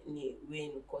started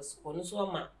when because on this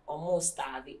one almost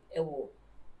starving,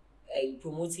 a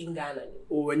promoting Ghana.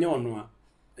 Oh, when you're no,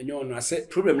 and you're no, I said,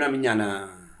 problem Namiana,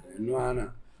 no,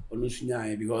 Anna, or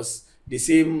Luciana, because the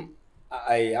same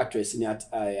actress in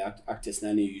actress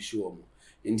Nani, you show me.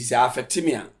 And this affecting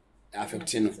me,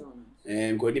 affecting,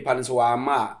 and go dependence on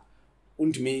ma,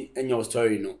 und me and your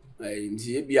story, no,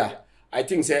 I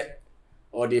think that.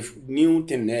 Or the new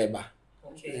thing neighbor,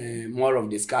 more of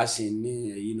discussion,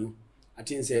 I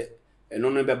think say no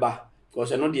neighbor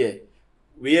because I know there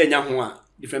we are now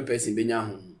different person be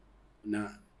now na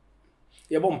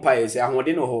ye bom pie say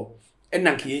ahode no ho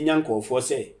enna ke nyanko for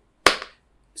say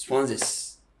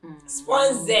sponsors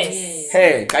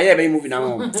hey can you be moving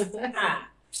now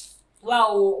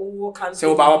wow can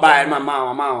so buy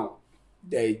mama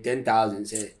the 10,000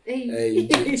 say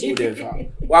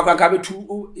wa kwa be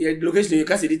two location you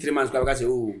can see the 3 months kwa say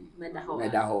oh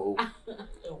medaho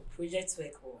project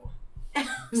work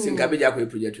singa be ja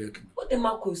project work what the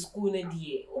mark school na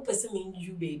die o person me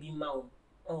you baby ma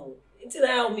oh it's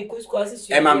na me ko school assist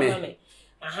you mama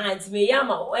aha it's me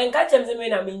yama en ka chem se me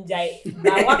na me njai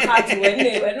na waka to when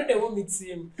no dey wo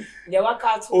meeting dey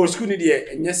waka to oh school ni die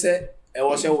enye se e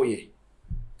wo se wo ye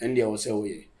and dey wo se wo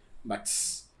ye but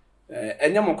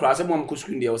enya mo kra se mo am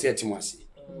school dey wo se etimo ase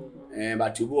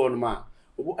but obu onu ma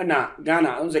obu na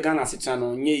Ghana unze Ghana sita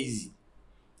no nye easy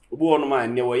obu onu ma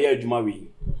ne wo ye adwuma we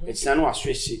etina no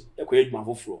aswehye ekoye adwuma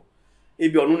foforo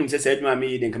ebi onu nim se adwuma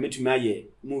me den kametumi aye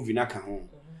movie na ka ho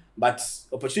but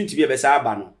opportunity be sa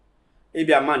aba no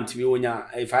ebi a month we onya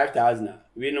 5,000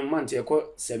 we no month e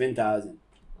ko 7,000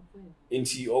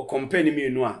 enti o company me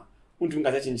no a untum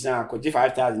ka se chinchina ko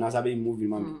 5,000 na sabe movie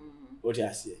mama what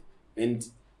you say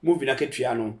and movie na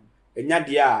ketua no enya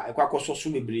de a ekwa koso so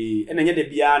bebre ena nya de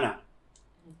bia na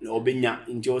obenya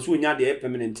nti o so nya de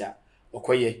permanent a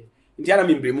okoye nti ana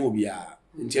membre mu bia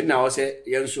nti na o se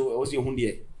yenso o se hu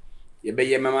de ye be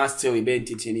ye mama still ye be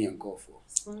entertain yanko for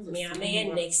me am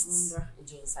next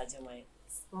James Agyemang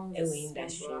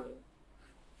industry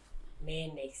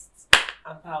me next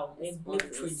about me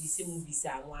produce movies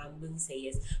and one say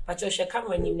yes but you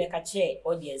camera nim na ka che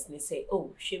audience ne say oh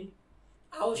shame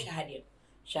how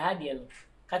shahadian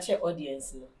catch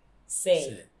audience no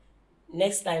say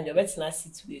next time the better na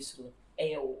sit no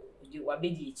the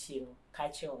wabedi echi no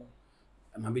catch on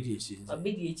am abedi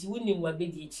echi woni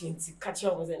wabedi echi nti catch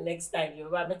on say next time you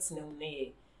better na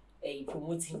ne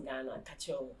promoting Ghana catch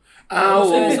on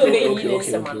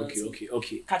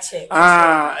okay catch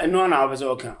no na obese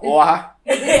okay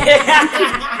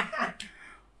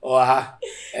oha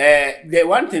the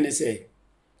one thing is say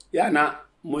na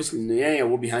mostly no yeah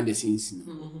wo behind the scenes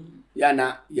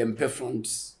na yempe front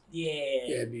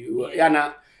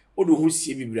na odo hu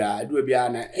sie bibra do bia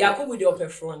na Yakubu dey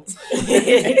up front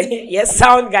yes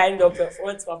sound guy dey up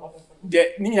front papa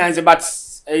the niyan but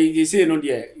you say no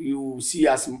there you see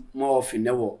us more often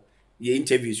never the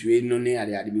interviews we no ne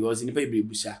ade because ni pa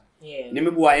ibrebusa ne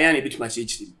mebu ayan na bitima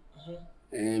chechiri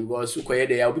because ukoye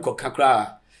there obi ko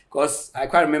kakra because I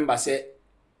quite remember say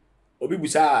obi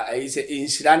busa I say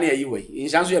inshira na yi we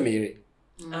insha so ya mere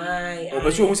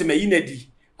obeso hu se me yinadi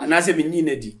ana se me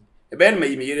yinadi e be na me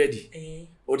yiradi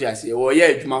o dia say wo ye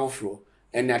adwuma hofro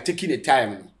and na taking the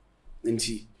time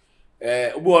nti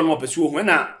obi won obeso hu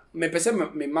na me pese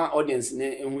me ma audience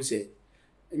ne hu se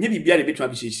nye bibia na betuma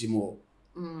bi chechiri mo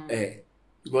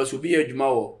because obi adwuma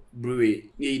wo brewe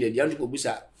ne yinadi antu ko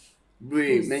busa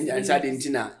brewe men ansa de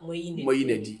ntina mo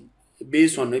yinadi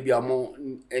based on maybe amo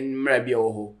en mra bia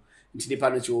wo ho nti nipa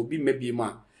no so obi mabie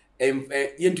ma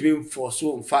yentumi for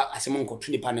so mfa asem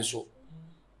nkoto nipa ne so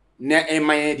na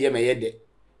emaye de me yede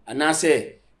ana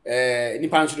se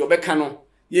nipa no so obe ka no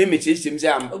ye mechechim se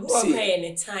am see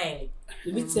any time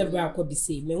you bit say bra ko bi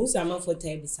say me hu say am for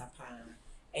time bi sapa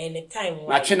any time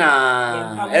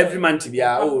matchena every month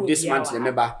bia oh this month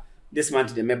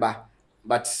the member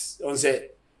but on say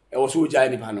e was so jai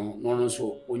nipa no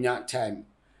so onya time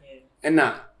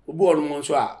ena obi onu mo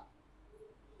so a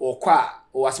okwa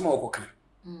o asema okoka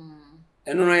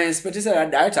eno no expect say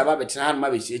that director ba betina han ma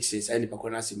be chi say nipa ko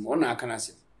na asim o na aka na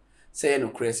asim say no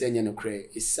cray say no cray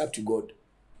it's up to God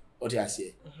what you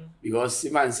say because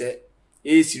if man say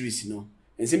e series no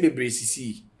ense be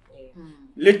bracisi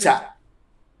later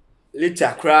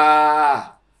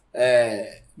cra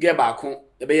get back on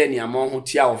e be ye ni amon ho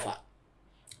tia ofa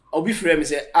obi frame me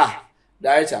say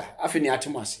director afeni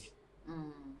atomase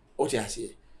what you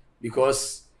say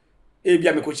because e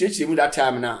bia me ko cheche mu that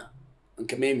time na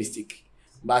nke me mistake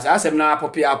but asem na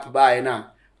pop up by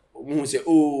na mu say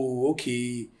oh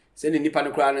okay say ni nipa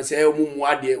no kra no say omumu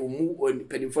ade omu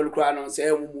penifo kra no say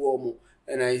omumu omu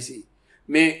and I see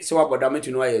me so aboda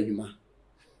metu no aye adwuma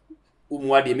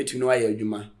omu ade metu no aye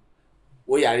adwuma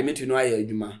wo yare metu no aye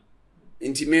adwuma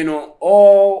nti me no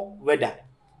all weather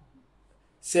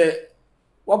say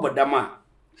waboda ma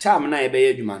time na ebe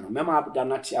ye adwuma no mema aboda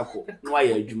na ti akọ no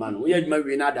aye adwuma no wo ye adwuma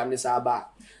wi na adam ne sa ba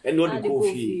e no de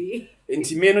kofi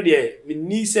nti me no de me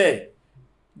ni say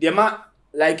de ma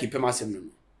like ipemasem no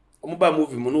omo ba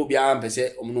movie mo no bia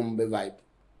ampese omo no be vibe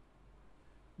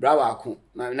bravo ako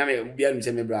na me bia no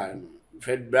se me bra no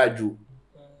Fred Braju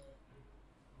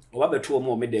oba beto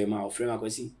omo me dem a ofrem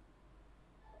akwasi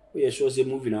we show say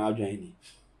movie na adwan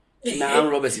ni na am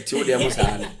Robert ti o dem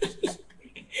sa na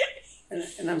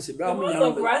and I'm say bra mo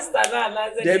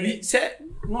nya Debbie say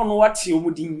no what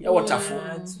omo din e wotafo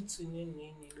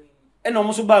and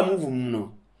omo so ba movie mu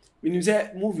no menim say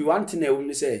movie one thing e wo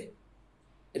ni say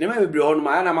ene ma bebre ho no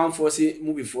ma na man for say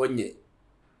movie for nye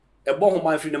e bo ho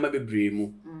man free na ma bebre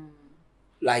mu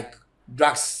like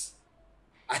drugs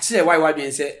ache why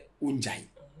be say unjai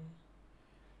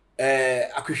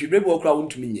akwhwebre bo okra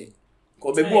wontumi nye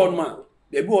ko bebu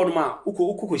on ma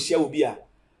uko hia obi a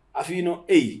afi no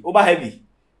oba heavy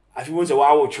afi won say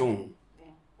wa wo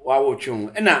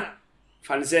twon ena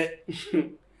fan say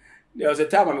there was a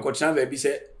time me ko tena be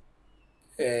say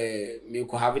me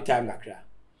ko have time kakra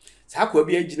sa ko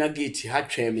bi agina gate ha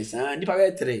twem me san nipa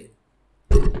be 3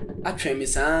 atwem me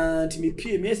san ti me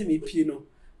pie no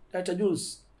Dr.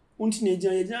 Jones unti ne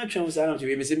agina twem san no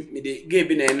me say me de ge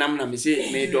bi na enam na me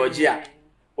say me dodge a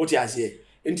oti ase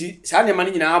nti sa ne ma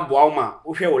ni nyina aboa wo ma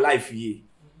wo hwe wo life yi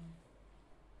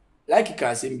like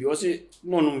ka say bi wo say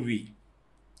no wi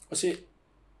wo say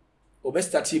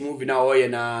obestati movie na oye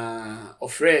na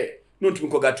ofre no ntumi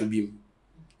ko gato bim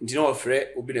nti na ofre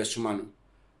obi na suma no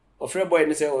ofre boy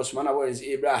ne say osuma na boy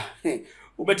say bra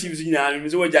obeti bi nyina no me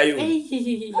say wagya yo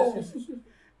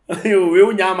we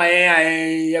unya ma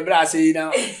ye bra say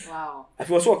na wow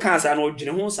afi so cancer na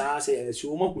odwene ho saa say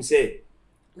so mo ku say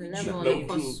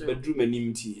bedroom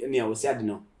animti ene a wo say ade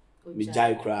no me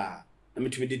jai kra na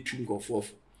metumi de tu nkofo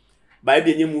ba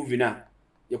bi enye movie na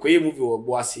yekoye movie wo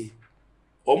bo ase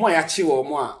omo ya chi wo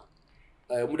omo a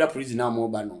muda prison na mo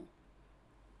ba no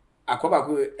akoba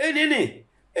ko nene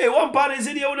one part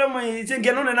is the other man say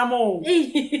get no na mo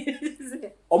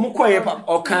omo koye pa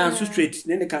o kan so straight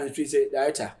nene kan straight say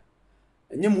director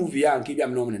enye movie a nke bia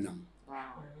me no mo nenam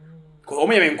ko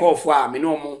omo ye me nkofo a me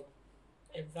no mo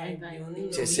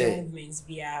movements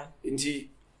bia nti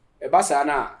e basa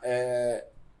na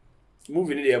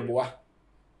movie ni de eboa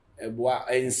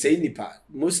insane nipa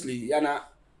mostly yana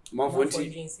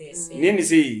manfonti nini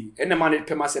sei ena man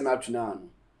pema se ma tuna no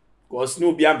cause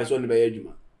no bia mpeso no be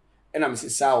adwuma ena me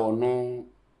sisa ono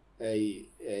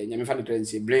nyame fa de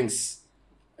currency blinks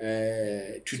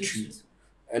tutu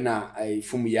ena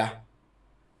fumuya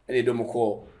ene do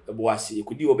mko eboase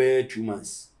ekudi obe 2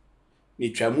 months ni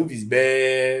try movies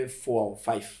be 4 or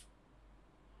 5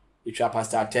 you try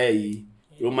Pastor Tay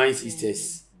Roman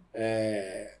Sisters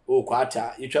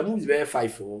kwata you try movies be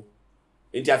 5 or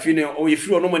nti afine o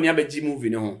yefiri ono mani abaji movie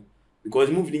ne ho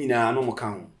because movie ni nyina no mo ka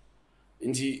ho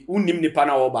nti unnim nipa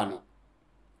na wo ba no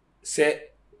se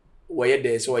woye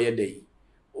dey so woye dey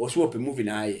o so ope movie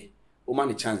na aye o ma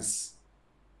ne chance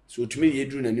so tumi ye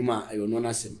duru nanim a ayo no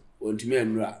na sem o ntumi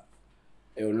anura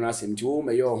ayo no na sem nti wo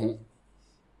me yo ho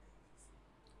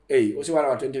o se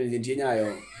wala 20 nti nya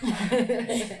ayo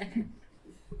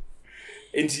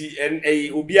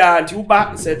nti obia nti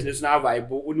uba set na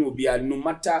vibe oni obia no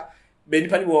matter be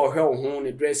nipa ni wo hwe ho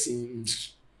ne dressing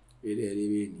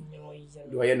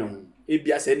do ye no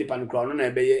bia se nipa no kra no na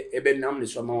ebe nam ne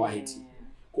so ma wa heti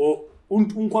ko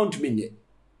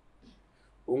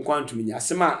unkwantuminye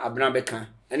asema abna beka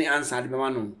ani answer de be ma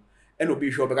no eno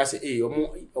bi hwe obeka se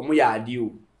omo ya ade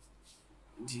o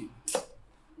nti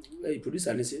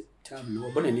producer ne se tam no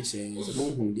obo na ni se mo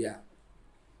hu dia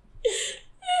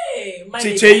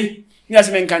chei ni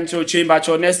aseme nkancho chei ba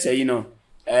cho next year you know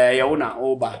Yawuna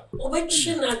Oba.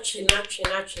 China.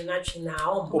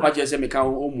 Oba just me can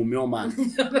mummy man.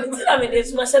 I mean,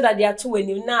 it's much that they are two when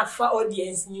you now for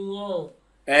audience new.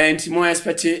 And more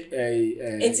expect it.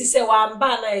 It is a one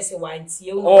banner, is a one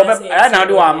tea. Oh, I now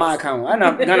do a mark. I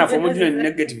know Ghana for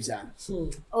negatives.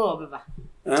 Oh, Baba.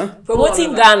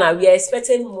 Promoting Ghana, we are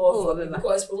expecting more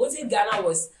because promoting Ghana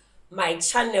was my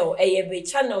channel, a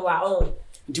channel our own.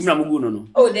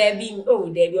 Oh, there be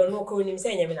no calling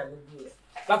saying,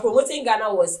 but promoting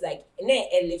Ghana was like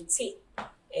LFT,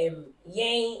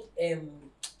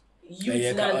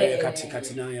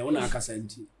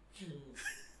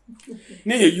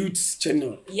 youth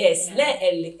channel. Yes,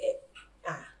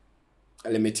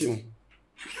 Elementum.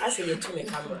 I say you to me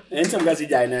camera. And some guys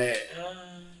are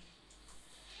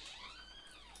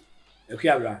okay,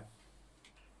 Abra.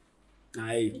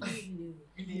 Aye.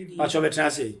 What's your better?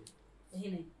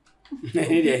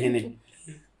 Hene.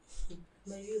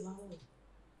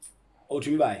 Oh, to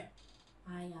me by.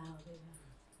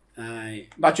 Aye.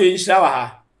 But you in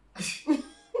shower.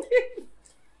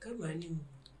 Come on.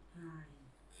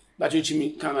 But you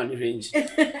chimney come on the range.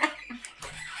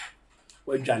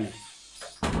 What Johnny?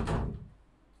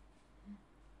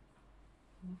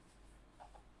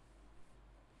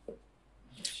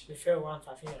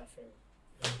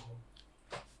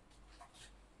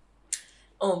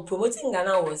 Promoting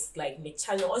Ghana was like my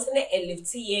channel. Wasn't it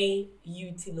LFTA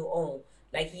youth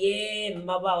like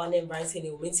maba one embracing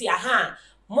it. Me see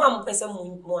more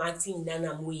person more acting than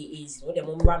I'm way is. No, the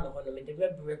more brand me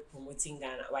the promoting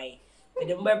Ghana. Why?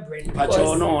 The more brand. But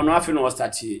no, I feel no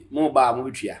start here. More bar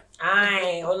movie tria.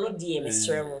 Aye, no DM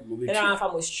Mr. Mo. I don't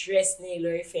have more stress.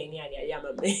 Lori Fanny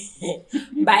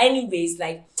but anyways,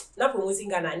 like not promoting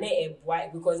Ghana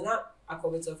because now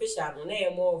Akrobeto official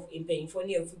no more of in paying for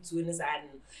near food to in the side.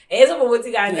 And so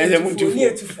promoting Ghana near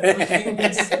to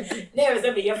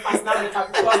never be your fast now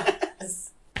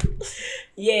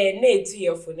yeah, near to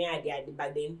your phone idea,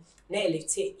 but then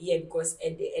lift because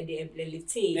at the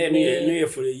lift near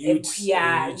for the youth.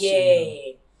 Yeah.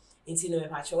 It's in a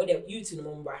patch or the youth in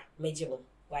Mumba, major.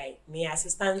 Why, me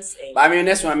assistants? I mean,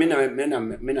 that's why men are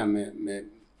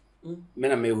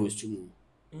host to me.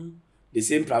 The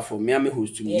same platform, me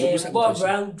host to me. Bob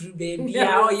Brown, Drew baby.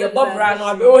 Yeah, your Bob Brown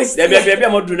or boys. There be a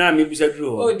more do not maybe said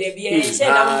Drew. Oh, there be a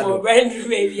share of Brand Drew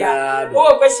baby.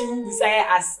 Oh, question beside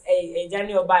us a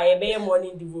Daniel by a bare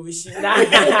morning devotion.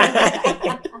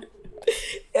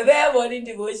 A bare morning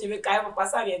devotion, we kind of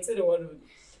pass out to the world.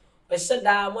 But shut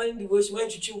down morning devotion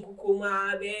went to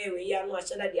Chukuma, we are not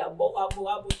sure that they are both. I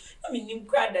mean, you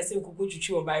cried the same cuckoo to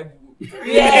chew Bible.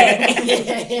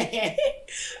 Yeah.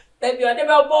 Baby, I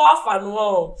never bought fan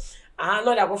wall. I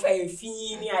know that for a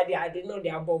fee, I didn't know they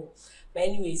are both. But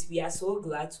anyways, we are so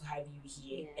glad to have you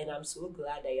here, and I'm so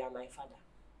glad that you are my father.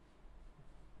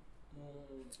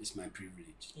 It's my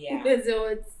privilege. Yeah. That's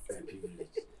my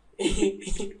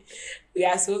privilege. We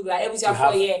are so glad. It was your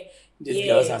 4 year. These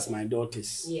girls as my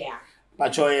daughters. Yeah.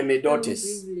 But you're my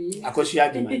daughters. Akosi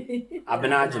Agyemang.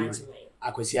 Abena Agyemang.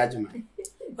 Akosi Agyemang.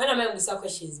 When I make some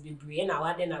questions, be brave. Now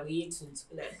I then away to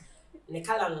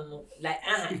Nekala no like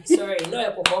sorry no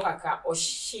e popo kaka o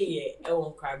share e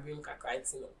won kwabrim kaka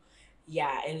ntino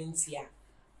yeah entia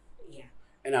yeah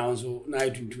and also na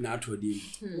tuntu na atodi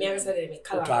me am say me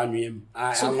kala to anwem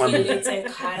I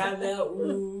caramel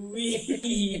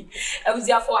we I was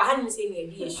there for I hadn't seen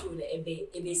a show na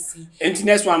ebe see and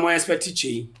next one more expect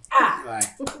teaching right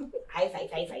high five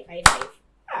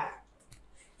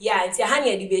yeah, it's a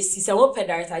honey the best. Some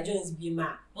Director Jones be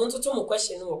ma. Monto mo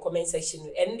question no comment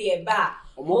section. And the bar.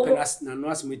 Mo penas na no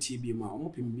asmo TV ma. Mo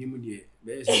pim bi mu de.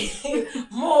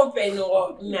 Mo pen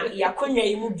no na ya konwa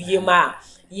yi mu bi ma.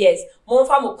 Yes, mo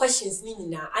fa mo questions ni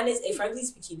nyina. Honest, frankly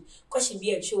speaking, question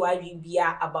be a true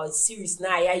bia about series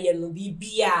na ya no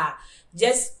bia.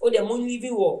 Just the moon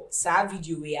living wo sa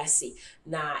video we say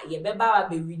na ye beba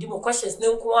be read mo questions na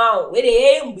nko an we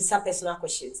dey busa personal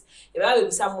questions ye beba be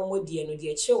busa momo die no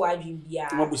de che wa adwin bia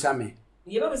mo busa me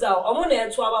ye beba busa omo na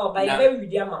ento aba ba ye be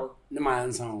read am am na ma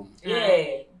ansa o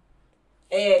yeah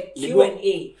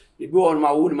Q&A be on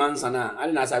my wood man sana I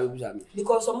didn't say busa me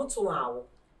because omo to awo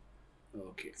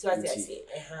okay so I say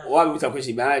what we talk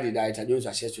question behind the Director Jones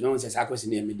access to no say say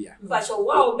question in media but so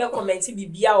wow be comment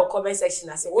bibia or comment section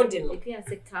as what dey no okay I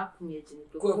say cap me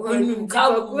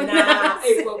kokuna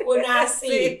kokuna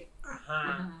say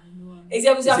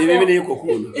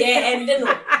yeah and then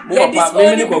yeah this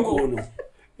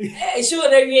show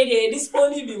na we this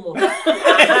money be more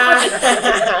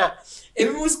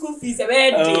every school fees e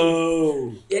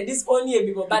yeah this money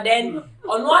be more but then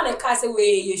on one case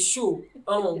we you show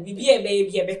bibi e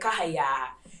be ka ya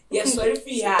Yes, sorry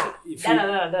free her.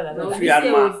 No, we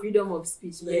say freedom of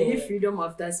speech, but you need freedom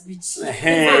after speech. And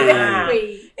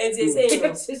they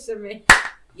say,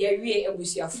 yeah, we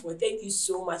are for. Thank you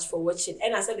so much for watching.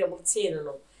 And I said about 10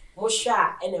 no.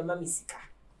 Mosha and a mamisika.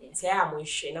 Say I'm on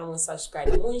share, now subscribe,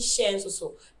 mon share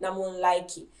so now mon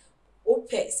like it.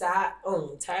 Ope sa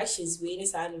Tarash's way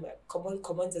is animal. Comment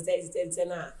to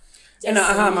na. And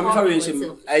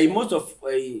I most of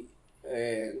a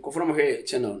from her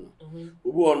channel.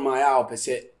 Who on my hour per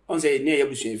se on say near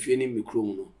Yabushi if you need me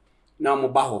crew no. Now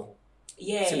Mobaho.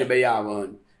 Yeah. Send a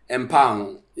bayawan and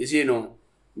pound. Is you know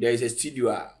there is a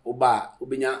studio Oba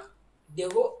Ubinya. They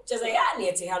go just a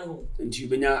near to Hanu. And you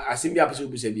benya Asimbia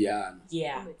Pasubia.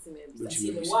 Yeah.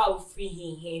 Wow,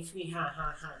 free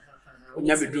ha.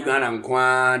 Onyabe dugan and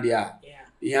kwan dia.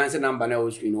 The answer number now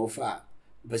screen offer.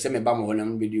 But some bam on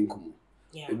and bidding come.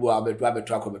 Yeah. The boy abetu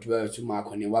abetu to mark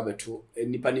on your wabetu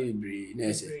and nippany bree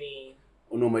nurse.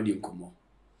 No medium come.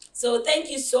 So thank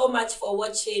you so much for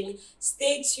watching.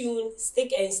 Stay tuned,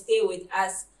 stick and stay with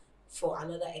us for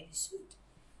another episode.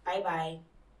 Bye.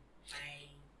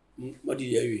 What did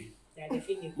you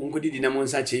hear? Mungo did in a month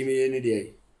such a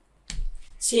day.